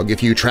mileage log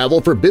if you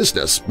travel for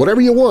business,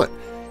 whatever you want.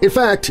 In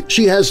fact,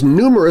 she has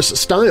numerous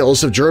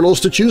styles of journals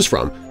to choose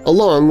from.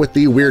 Along with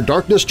the Weird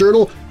Darkness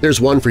journal, there's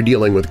one for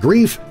dealing with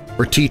grief,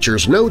 for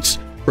teacher's notes,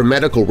 for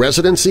medical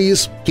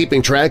residencies,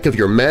 keeping track of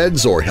your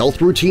meds or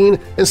health routine,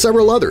 and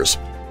several others.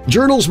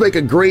 Journals make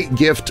a great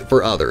gift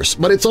for others,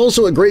 but it's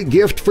also a great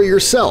gift for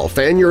yourself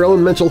and your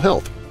own mental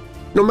health.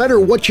 No matter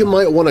what you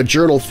might want to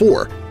journal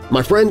for,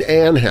 my friend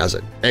Anne has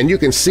it, and you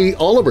can see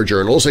all of her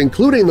journals,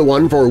 including the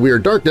one for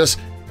Weird Darkness,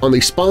 on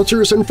the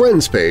Sponsors and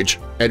Friends page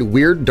at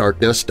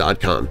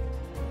WeirdDarkness.com.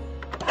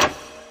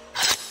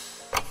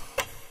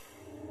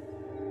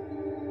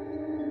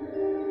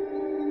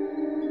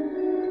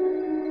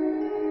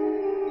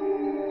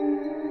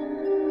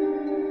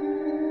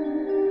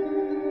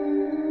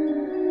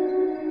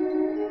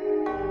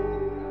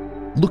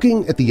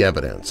 Looking at the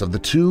evidence of the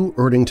two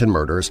Erdington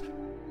murders,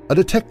 a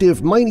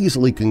detective might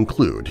easily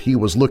conclude he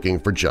was looking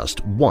for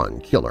just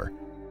one killer.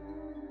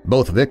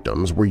 Both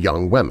victims were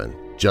young women,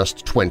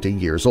 just 20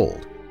 years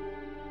old.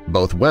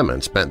 Both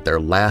women spent their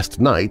last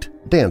night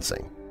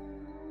dancing.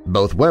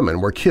 Both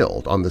women were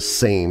killed on the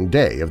same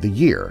day of the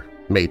year,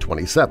 May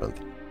 27th.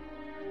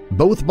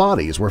 Both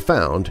bodies were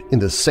found in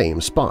the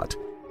same spot.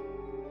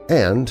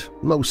 And,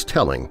 most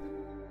telling,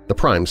 the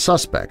prime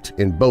suspect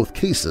in both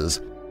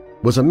cases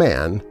was a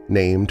man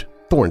named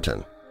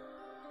Thornton.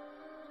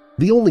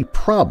 The only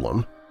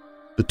problem,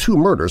 the two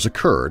murders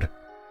occurred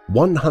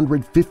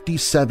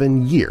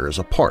 157 years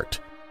apart.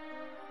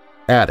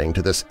 Adding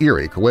to this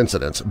eerie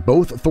coincidence,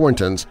 both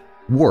Thorntons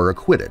were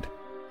acquitted,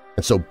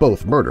 and so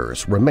both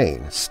murders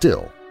remain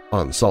still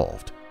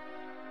unsolved.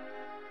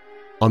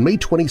 On May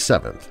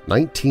 27,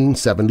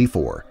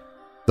 1974,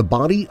 the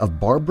body of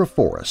Barbara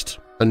Forrest,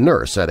 a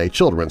nurse at a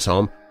children's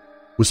home,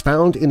 was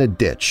found in a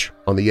ditch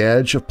on the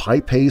edge of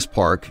Pipe Hayes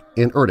Park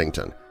in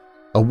Erdington,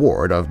 a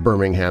ward of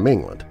Birmingham,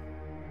 England.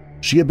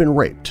 She had been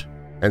raped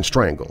and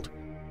strangled.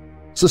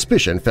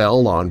 Suspicion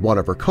fell on one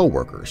of her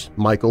co-workers,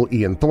 Michael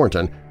Ian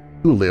Thornton,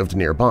 who lived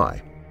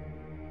nearby.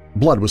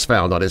 Blood was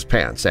found on his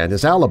pants, and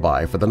his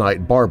alibi for the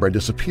night Barbara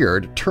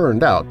disappeared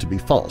turned out to be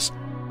false.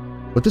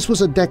 But this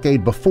was a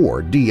decade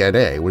before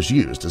DNA was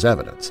used as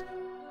evidence.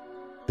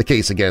 The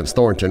case against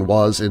Thornton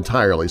was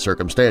entirely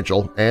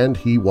circumstantial, and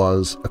he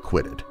was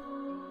acquitted.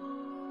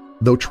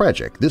 Though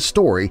tragic, this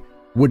story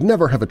would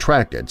never have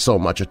attracted so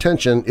much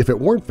attention if it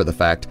weren't for the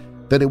fact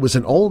that it was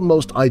an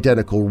almost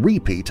identical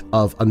repeat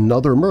of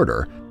another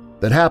murder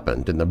that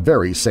happened in the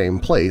very same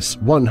place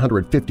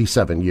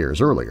 157 years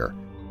earlier.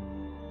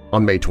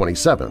 On May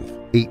 27,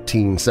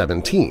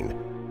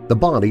 1817, The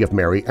body of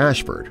Mary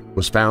Ashford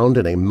was found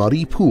in a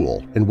muddy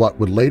pool in what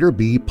would later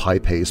be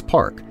Pipes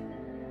Park.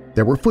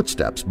 There were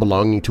footsteps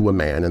belonging to a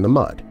man in the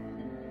mud.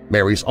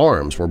 Mary's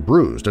arms were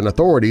bruised and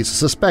authorities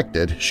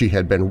suspected she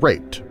had been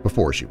raped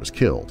before she was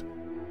killed.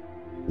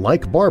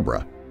 Like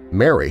Barbara,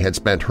 Mary had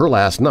spent her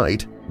last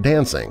night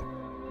dancing.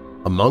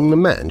 Among the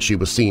men she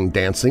was seen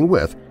dancing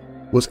with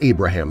was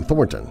Abraham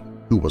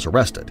Thornton, who was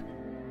arrested.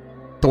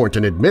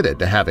 Thornton admitted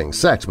to having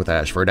sex with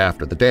Ashford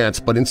after the dance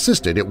but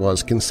insisted it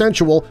was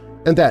consensual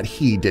and that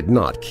he did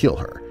not kill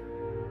her.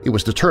 It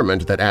was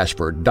determined that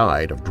Ashford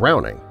died of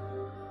drowning.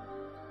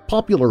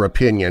 Popular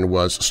opinion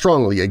was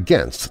strongly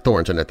against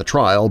Thornton at the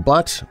trial,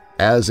 but,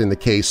 as in the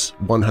case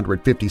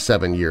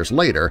 157 years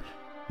later,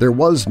 there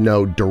was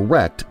no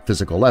direct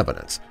physical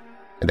evidence,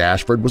 and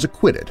Ashford was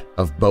acquitted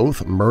of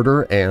both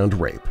murder and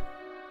rape.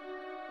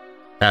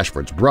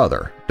 Ashford's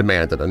brother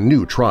demanded a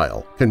new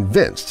trial,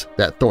 convinced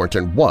that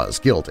Thornton was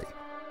guilty.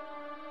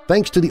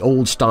 Thanks to the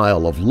old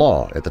style of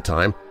law at the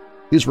time,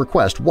 his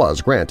request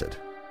was granted,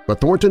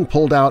 but Thornton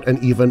pulled out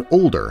an even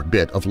older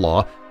bit of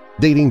law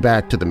dating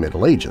back to the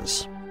Middle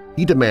Ages.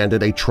 He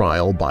demanded a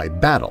trial by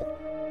battle.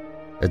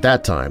 At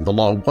that time, the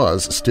law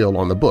was still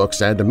on the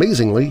books and,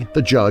 amazingly,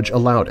 the judge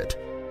allowed it.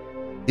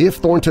 If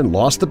Thornton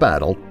lost the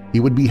battle, he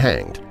would be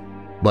hanged,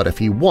 but if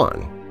he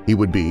won, he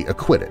would be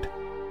acquitted.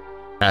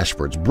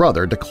 Ashford's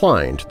brother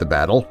declined the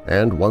battle,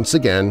 and once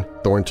again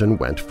Thornton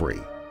went free.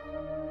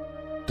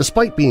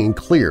 Despite being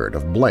cleared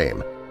of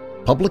blame,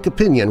 public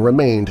opinion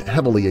remained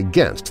heavily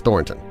against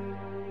Thornton.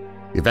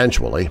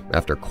 Eventually,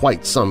 after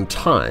quite some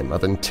time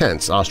of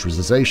intense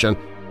ostracization,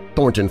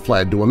 Thornton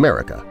fled to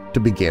America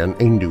to begin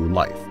a new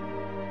life.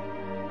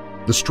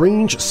 The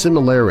strange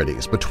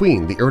similarities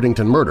between the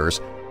Erdington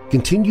murders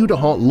continue to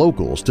haunt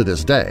locals to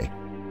this day.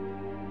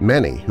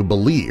 Many who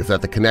believe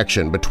that the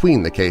connection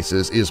between the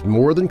cases is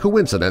more than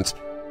coincidence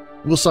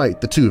will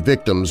cite the two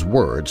victims'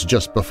 words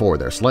just before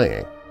their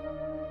slaying.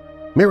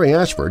 Mary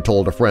Ashford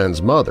told a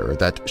friend's mother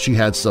that she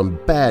had some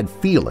bad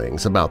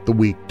feelings about the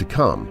week to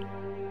come.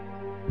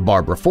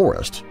 Barbara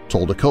Forrest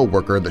told a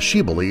co-worker that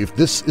she believed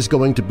this is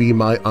going to be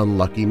my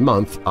unlucky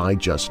month, I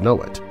just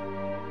know it.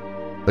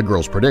 The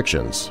girls'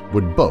 predictions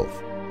would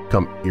both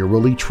come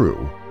eerily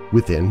true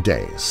within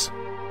days.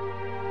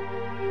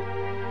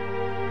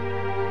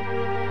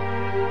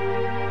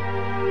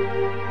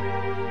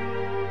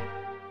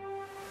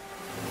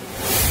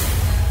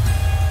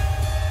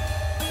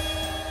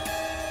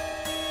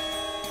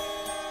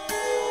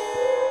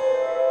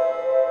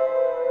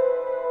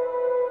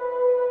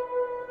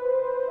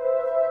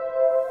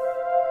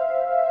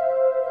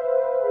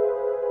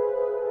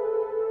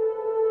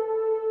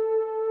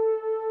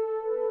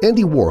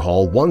 Andy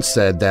Warhol once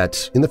said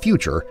that, in the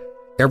future,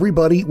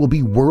 everybody will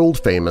be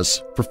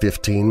world-famous for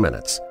 15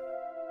 minutes.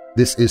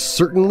 This is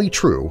certainly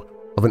true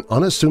of an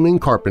unassuming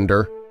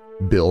carpenter,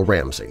 Bill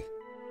Ramsey.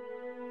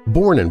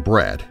 Born and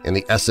bred in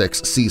the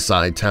Essex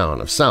seaside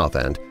town of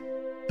Southend,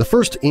 the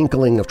first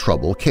inkling of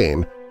trouble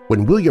came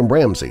when William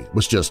Ramsey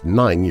was just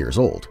 9 years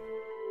old.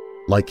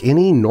 Like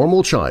any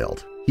normal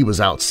child, he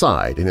was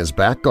outside in his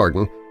back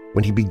garden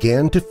when he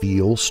began to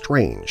feel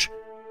strange.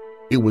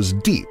 It was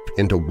deep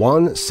into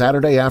one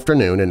Saturday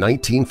afternoon in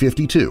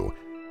 1952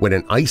 when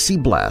an icy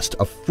blast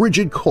of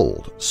frigid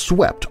cold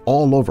swept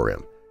all over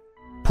him.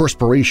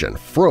 Perspiration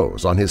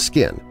froze on his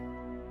skin,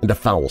 and a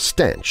foul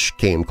stench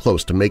came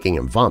close to making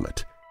him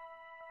vomit.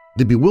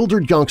 The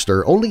bewildered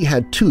youngster only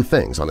had two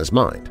things on his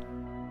mind: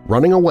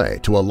 running away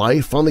to a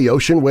life on the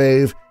ocean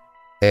wave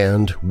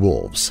and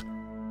wolves.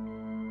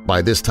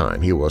 By this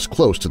time he was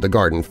close to the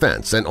garden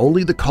fence, and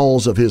only the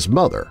calls of his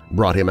mother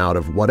brought him out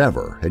of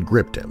whatever had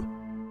gripped him.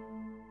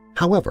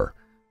 However,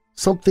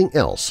 something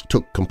else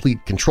took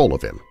complete control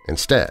of him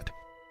instead.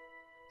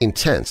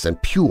 Intense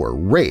and pure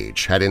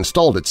rage had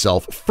installed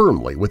itself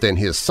firmly within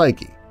his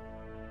psyche.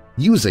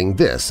 Using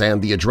this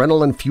and the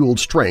adrenaline-fueled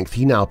strength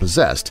he now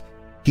possessed,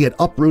 he had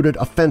uprooted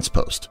a fence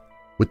post,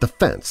 with the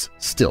fence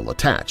still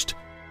attached,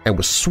 and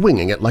was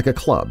swinging it like a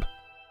club.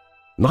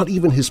 Not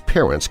even his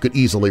parents could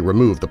easily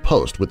remove the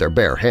post with their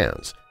bare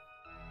hands.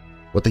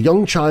 What the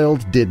young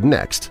child did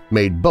next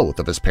made both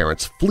of his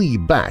parents flee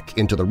back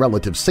into the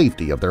relative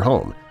safety of their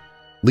home,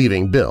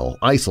 leaving Bill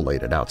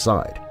isolated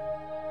outside.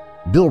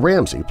 Bill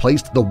Ramsey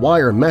placed the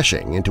wire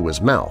meshing into his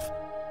mouth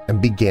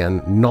and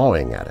began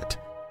gnawing at it.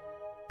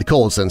 The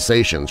cold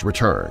sensations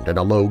returned and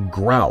a low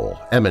growl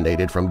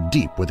emanated from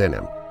deep within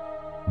him.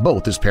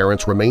 Both his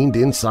parents remained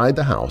inside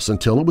the house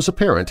until it was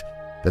apparent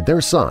that their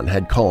son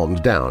had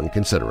calmed down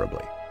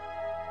considerably.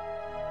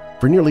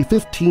 For nearly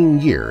 15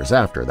 years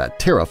after that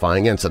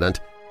terrifying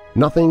incident,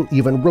 nothing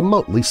even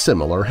remotely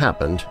similar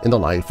happened in the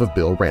life of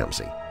Bill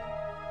Ramsey.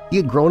 He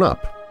had grown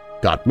up,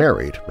 got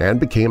married, and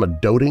became a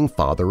doting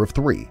father of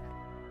 3.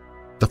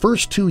 The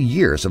first 2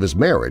 years of his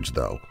marriage,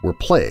 though, were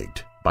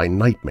plagued by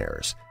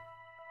nightmares.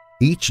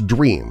 Each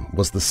dream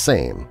was the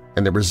same,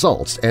 and the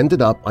results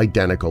ended up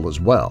identical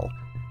as well.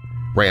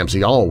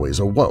 Ramsey always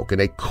awoke in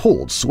a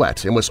cold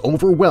sweat and was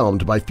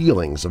overwhelmed by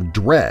feelings of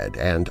dread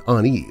and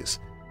unease.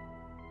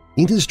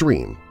 In his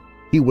dream,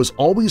 he was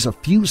always a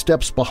few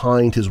steps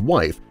behind his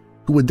wife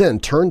who would then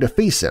turn to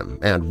face him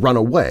and run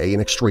away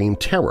in extreme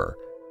terror.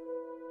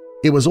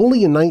 It was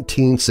only in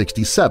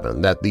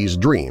 1967 that these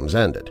dreams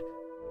ended.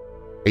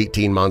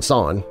 18 months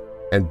on,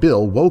 and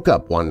Bill woke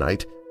up one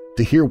night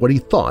to hear what he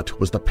thought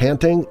was the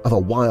panting of a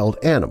wild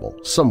animal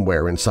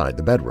somewhere inside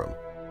the bedroom.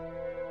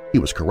 He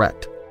was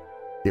correct.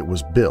 It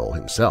was Bill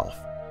himself.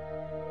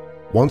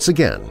 Once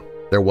again,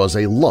 there was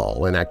a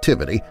lull in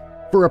activity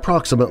for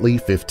approximately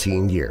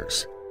 15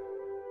 years.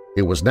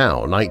 It was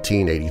now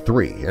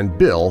 1983, and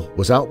Bill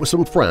was out with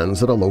some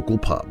friends at a local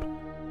pub.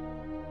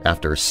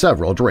 After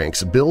several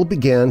drinks, Bill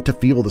began to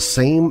feel the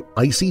same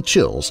icy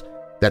chills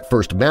that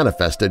first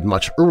manifested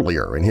much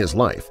earlier in his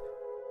life.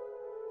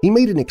 He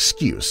made an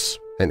excuse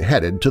and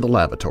headed to the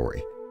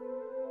lavatory.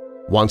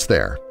 Once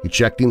there, he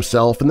checked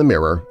himself in the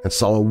mirror and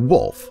saw a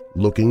wolf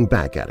looking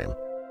back at him.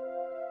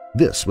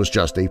 This was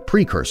just a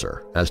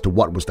precursor as to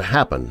what was to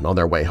happen on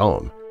their way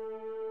home.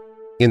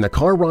 In the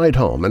car ride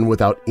home and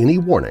without any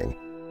warning,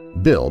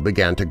 Bill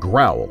began to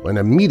growl and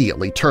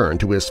immediately turned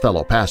to his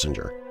fellow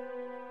passenger.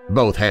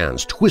 Both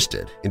hands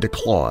twisted into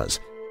claws,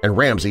 and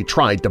Ramsey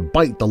tried to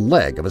bite the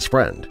leg of his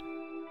friend.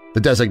 The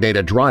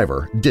designated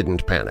driver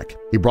didn't panic.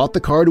 He brought the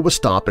car to a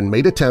stop and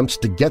made attempts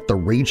to get the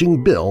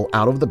raging Bill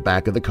out of the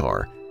back of the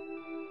car.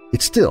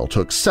 It still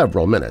took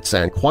several minutes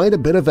and quite a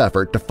bit of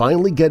effort to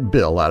finally get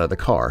Bill out of the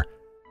car.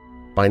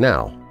 By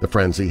now, the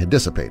frenzy had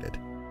dissipated.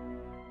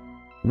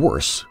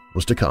 Worse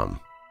was to come,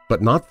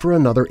 but not for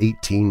another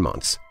 18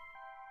 months.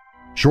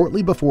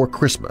 Shortly before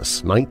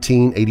Christmas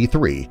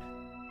 1983,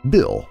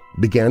 Bill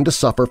began to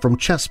suffer from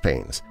chest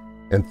pains,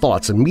 and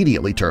thoughts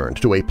immediately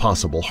turned to a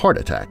possible heart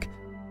attack.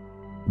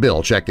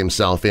 Bill checked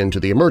himself into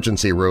the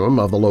emergency room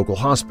of the local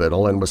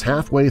hospital and was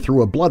halfway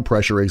through a blood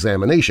pressure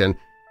examination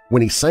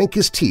when he sank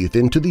his teeth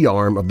into the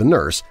arm of the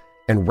nurse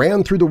and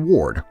ran through the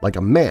ward like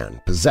a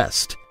man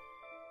possessed.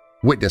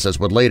 Witnesses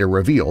would later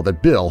reveal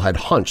that Bill had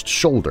hunched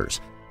shoulders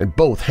and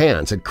both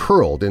hands had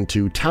curled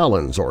into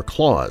talons or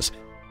claws,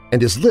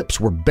 and his lips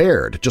were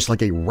bared just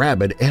like a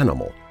rabid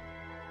animal.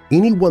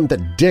 Anyone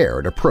that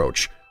dared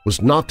approach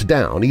was knocked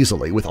down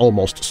easily with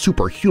almost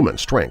superhuman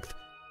strength.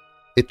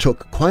 It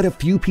took quite a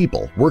few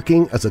people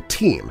working as a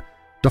team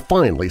to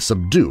finally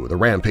subdue the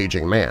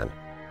rampaging man.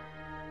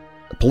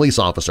 A police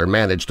officer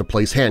managed to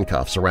place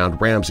handcuffs around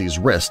Ramsey's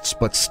wrists,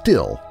 but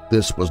still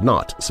this was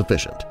not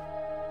sufficient.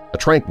 A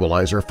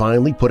tranquilizer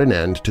finally put an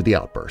end to the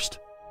outburst.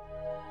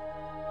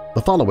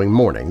 The following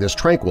morning, this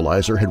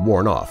tranquilizer had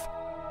worn off,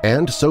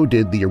 and so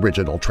did the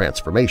original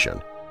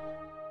transformation.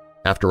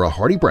 After a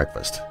hearty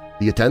breakfast,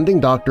 the attending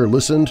doctor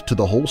listened to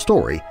the whole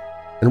story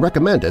and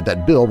recommended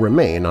that Bill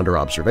remain under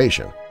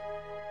observation.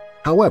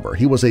 However,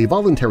 he was a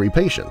voluntary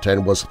patient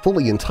and was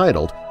fully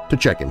entitled to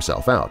check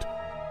himself out.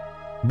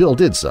 Bill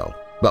did so,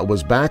 but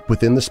was back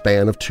within the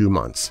span of 2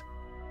 months.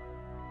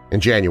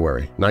 In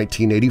January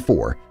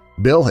 1984,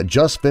 Bill had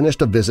just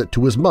finished a visit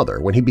to his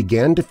mother when he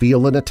began to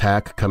feel an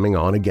attack coming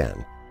on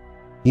again.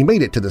 He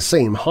made it to the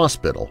same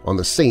hospital on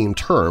the same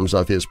terms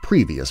of his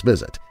previous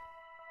visit.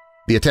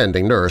 The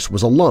attending nurse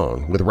was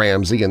alone with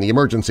Ramsey in the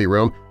emergency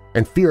room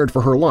and feared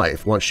for her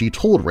life once she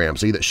told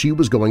Ramsey that she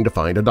was going to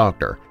find a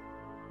doctor.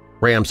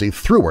 Ramsey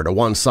threw her to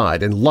one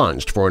side and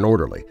lunged for an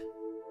orderly.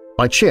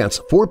 By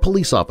chance, 4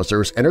 police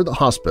officers entered the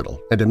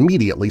hospital and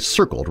immediately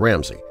circled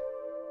Ramsey.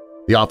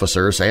 The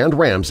officers and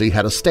Ramsey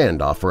had a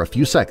standoff for a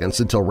few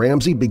seconds until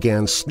Ramsey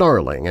began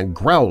snarling and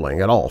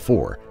growling at all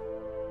 4.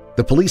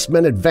 The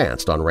policemen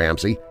advanced on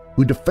Ramsey,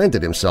 who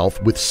defended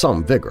himself with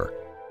some vigor.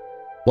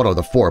 One of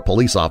the 4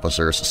 police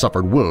officers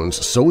suffered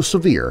wounds so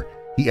severe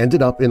he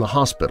ended up in the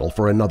hospital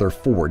for another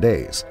 4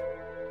 days.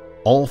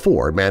 All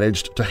 4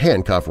 managed to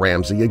handcuff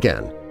Ramsey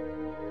again.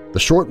 The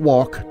short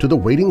walk to the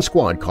waiting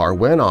squad car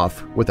went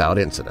off without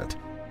incident,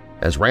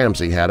 as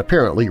Ramsey had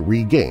apparently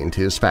regained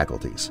his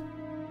faculties.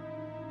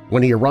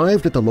 When he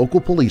arrived at the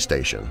local police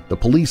station, the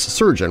police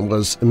surgeon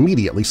was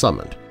immediately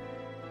summoned.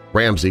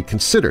 Ramsey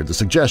considered the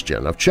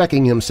suggestion of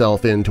checking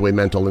himself into a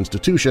mental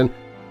institution,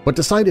 but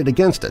decided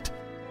against it,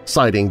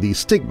 citing the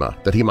stigma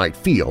that he might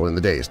feel in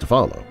the days to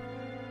follow.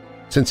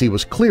 Since he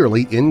was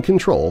clearly in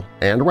control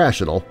and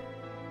rational,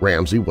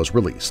 Ramsey was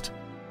released.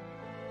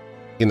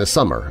 In the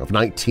summer of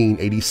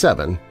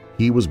 1987,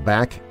 he was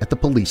back at the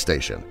police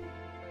station.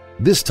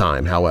 This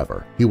time,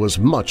 however, he was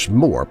much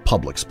more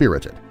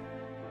public-spirited.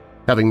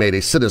 Having made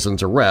a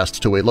citizen's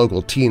arrest to a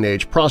local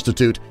teenage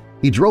prostitute,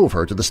 he drove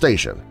her to the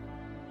station.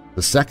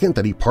 The second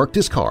that he parked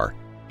his car,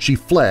 she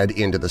fled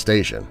into the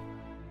station.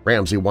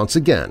 Ramsey once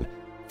again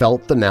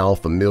felt the now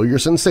familiar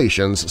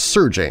sensations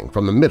surging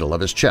from the middle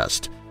of his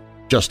chest,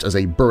 just as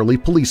a burly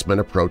policeman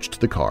approached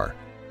the car.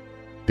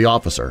 The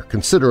officer,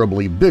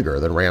 considerably bigger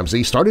than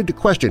Ramsey, started to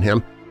question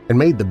him and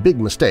made the big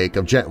mistake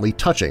of gently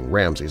touching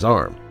Ramsey's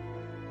arm.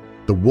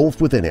 The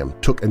wolf within him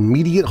took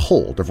immediate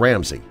hold of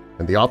Ramsey,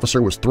 and the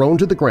officer was thrown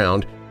to the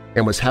ground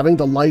and was having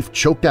the life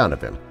choked out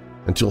of him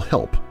until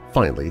help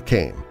finally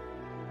came.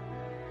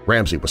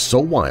 Ramsey was so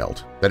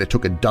wild that it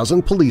took a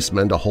dozen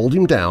policemen to hold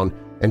him down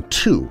and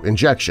 2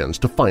 injections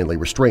to finally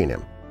restrain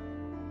him.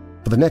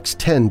 For the next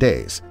 10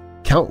 days,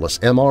 countless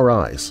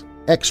MRIs,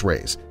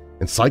 X-rays,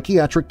 and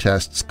psychiatric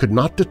tests could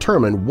not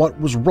determine what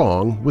was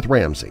wrong with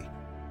Ramsey.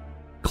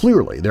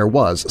 Clearly, there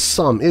was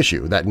some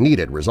issue that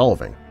needed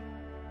resolving.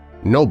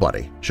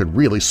 Nobody should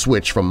really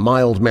switch from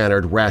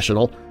mild-mannered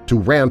rational to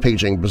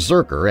rampaging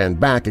berserker and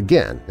back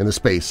again in the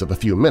space of a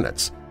few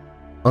minutes,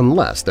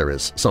 unless there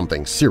is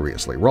something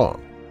seriously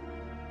wrong.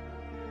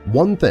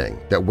 One thing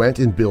that went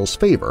in Bill's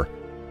favor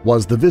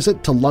was the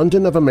visit to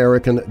London of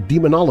American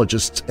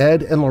demonologists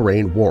Ed and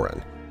Lorraine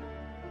Warren.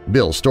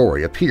 Bill's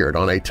story appeared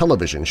on a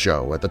television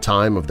show at the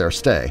time of their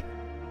stay.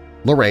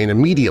 Lorraine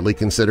immediately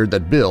considered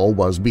that Bill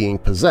was being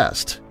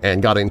possessed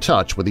and got in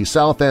touch with the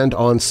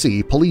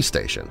Southend-on-Sea police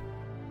station.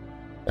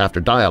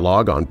 After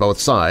dialogue on both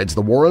sides,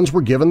 the Warrens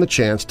were given the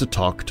chance to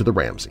talk to the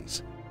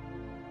Ramseys.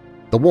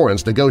 The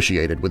Warrens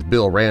negotiated with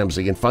Bill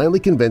Ramsey and finally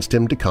convinced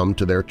him to come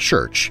to their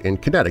church in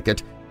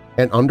Connecticut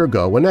and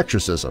undergo an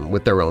exorcism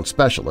with their own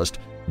specialist,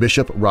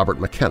 Bishop Robert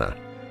McKenna.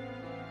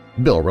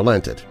 Bill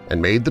relented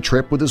and made the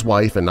trip with his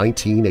wife in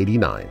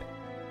 1989.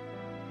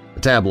 The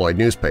tabloid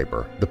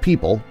newspaper, The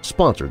People,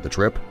 sponsored the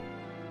trip.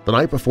 The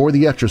night before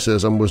the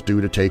exorcism was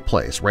due to take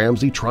place,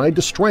 Ramsey tried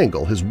to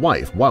strangle his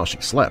wife while she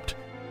slept.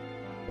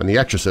 When the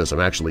exorcism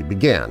actually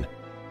began,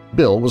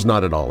 Bill was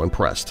not at all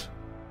impressed.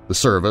 The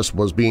service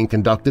was being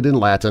conducted in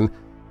Latin,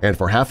 and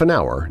for half an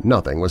hour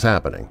nothing was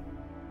happening.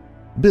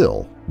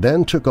 Bill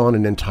then took on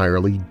an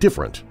entirely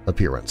different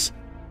appearance.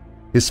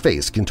 His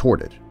face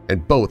contorted,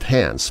 and both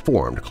hands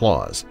formed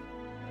claws.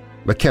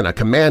 McKenna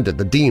commanded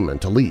the demon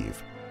to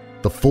leave.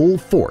 The full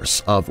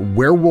force of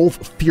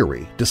werewolf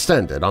fury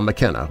descended on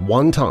McKenna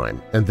one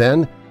time and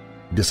then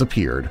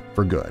disappeared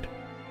for good.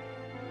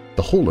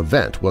 The whole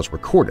event was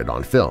recorded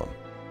on film.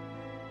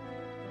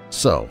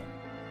 So,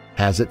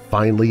 has it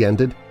finally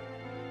ended?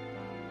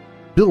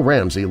 Bill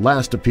Ramsey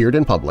last appeared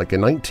in public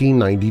in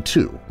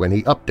 1992 when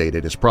he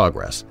updated his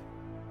progress.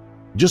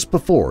 Just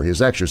before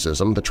his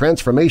exorcism, the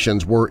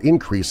transformations were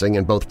increasing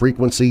in both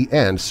frequency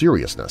and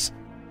seriousness.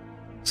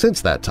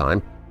 Since that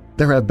time,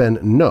 there have been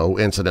no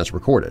incidents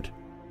recorded.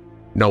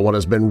 No one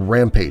has been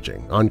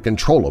rampaging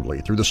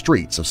uncontrollably through the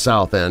streets of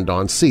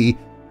Southend-on-Sea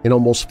in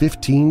almost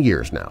 15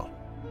 years now.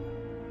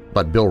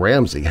 But Bill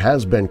Ramsey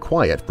has been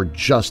quiet for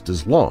just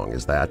as long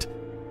as that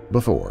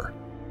before.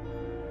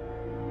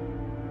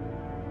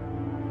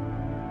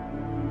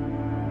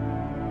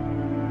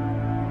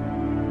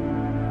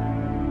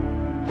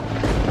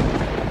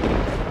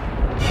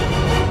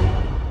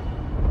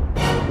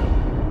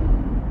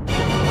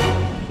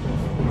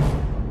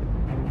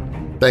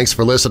 Thanks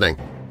for listening.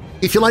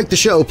 If you like the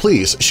show,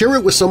 please share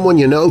it with someone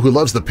you know who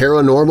loves the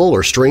paranormal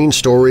or strange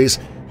stories,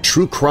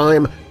 true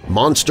crime,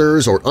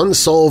 monsters, or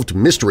unsolved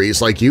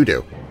mysteries like you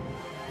do.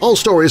 All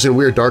stories in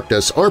Weird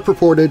Darkness are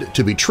purported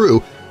to be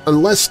true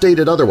unless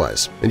stated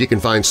otherwise, and you can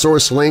find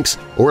source links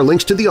or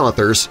links to the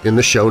authors in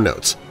the show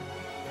notes.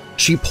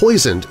 She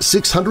Poisoned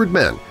 600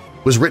 Men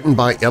was written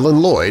by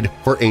Ellen Lloyd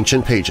for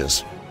Ancient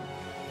Pages.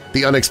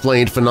 The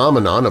Unexplained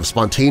Phenomenon of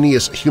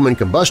Spontaneous Human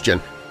Combustion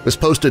was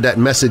posted at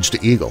Message to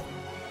Eagle.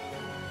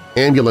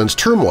 Ambulance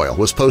Turmoil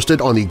was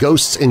posted on the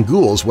Ghosts and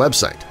Ghouls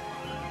website.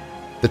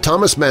 The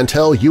Thomas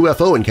Mantell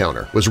UFO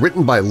Encounter was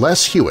written by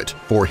Les Hewitt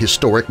for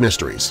Historic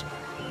Mysteries.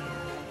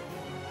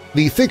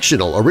 The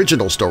fictional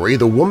original story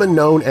The Woman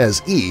Known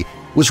as E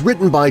was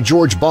written by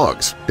George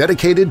Boggs,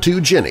 dedicated to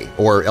Ginny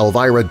or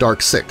Elvira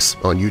Dark 6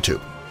 on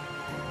YouTube.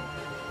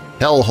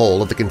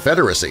 Hellhole of the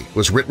Confederacy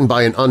was written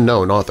by an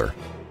unknown author.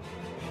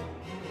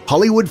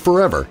 Hollywood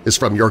Forever is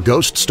from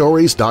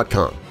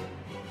YourGhostStories.com.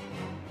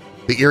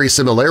 The Eerie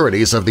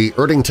Similarities of the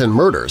Erdington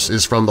Murders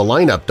is from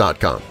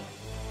TheLineup.com.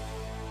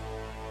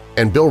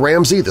 And Bill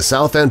Ramsey, the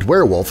Southend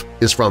Werewolf,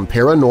 is from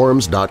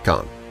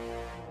Paranorms.com.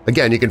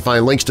 Again, you can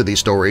find links to these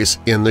stories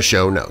in the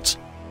show notes.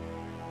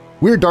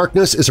 Weird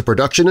Darkness is a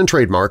production and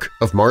trademark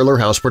of Marlar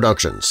House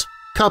Productions.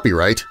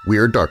 Copyright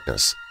Weird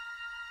Darkness.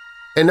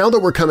 And now that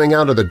we're coming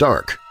out of the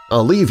dark,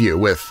 I'll leave you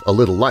with a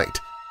little light.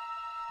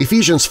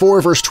 Ephesians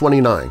 4 verse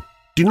 29,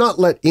 "Do not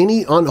let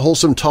any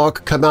unwholesome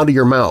talk come out of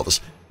your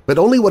mouths, but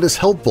only what is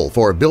helpful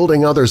for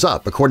building others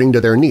up according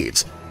to their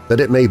needs, that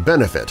it may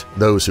benefit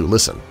those who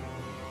listen."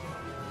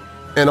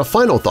 And a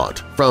final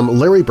thought from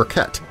Larry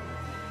Burkett.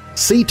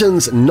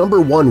 Satan's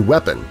 #1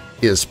 weapon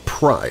is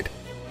pride.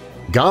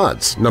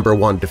 God's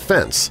 #1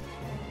 defense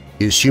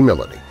is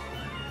humility.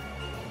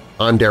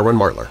 I'm Darren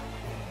Marlar.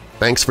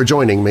 Thanks for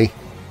joining me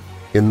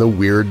in the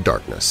Weird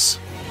Darkness.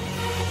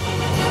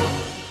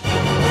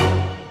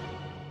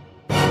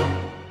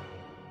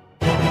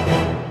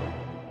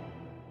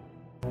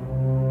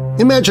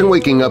 Imagine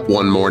waking up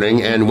one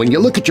morning and when you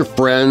look at your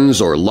friends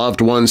or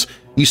loved ones,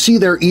 you see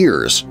their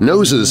ears,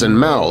 noses, and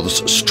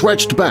mouths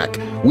stretched back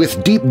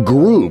with deep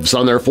grooves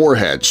on their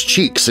foreheads,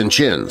 cheeks, and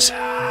chins.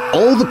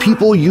 All the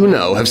people you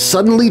know have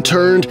suddenly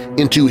turned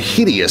into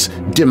hideous,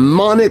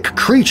 demonic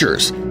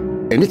creatures,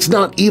 and it's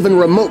not even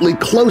remotely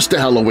close to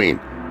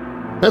Halloween.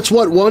 That's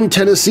what one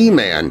Tennessee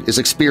man is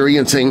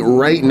experiencing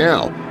right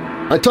now.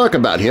 I talk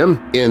about him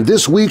in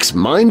this week's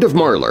Mind of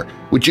Marlar,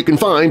 which you can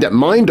find at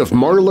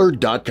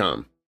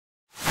mindofmarlar.com.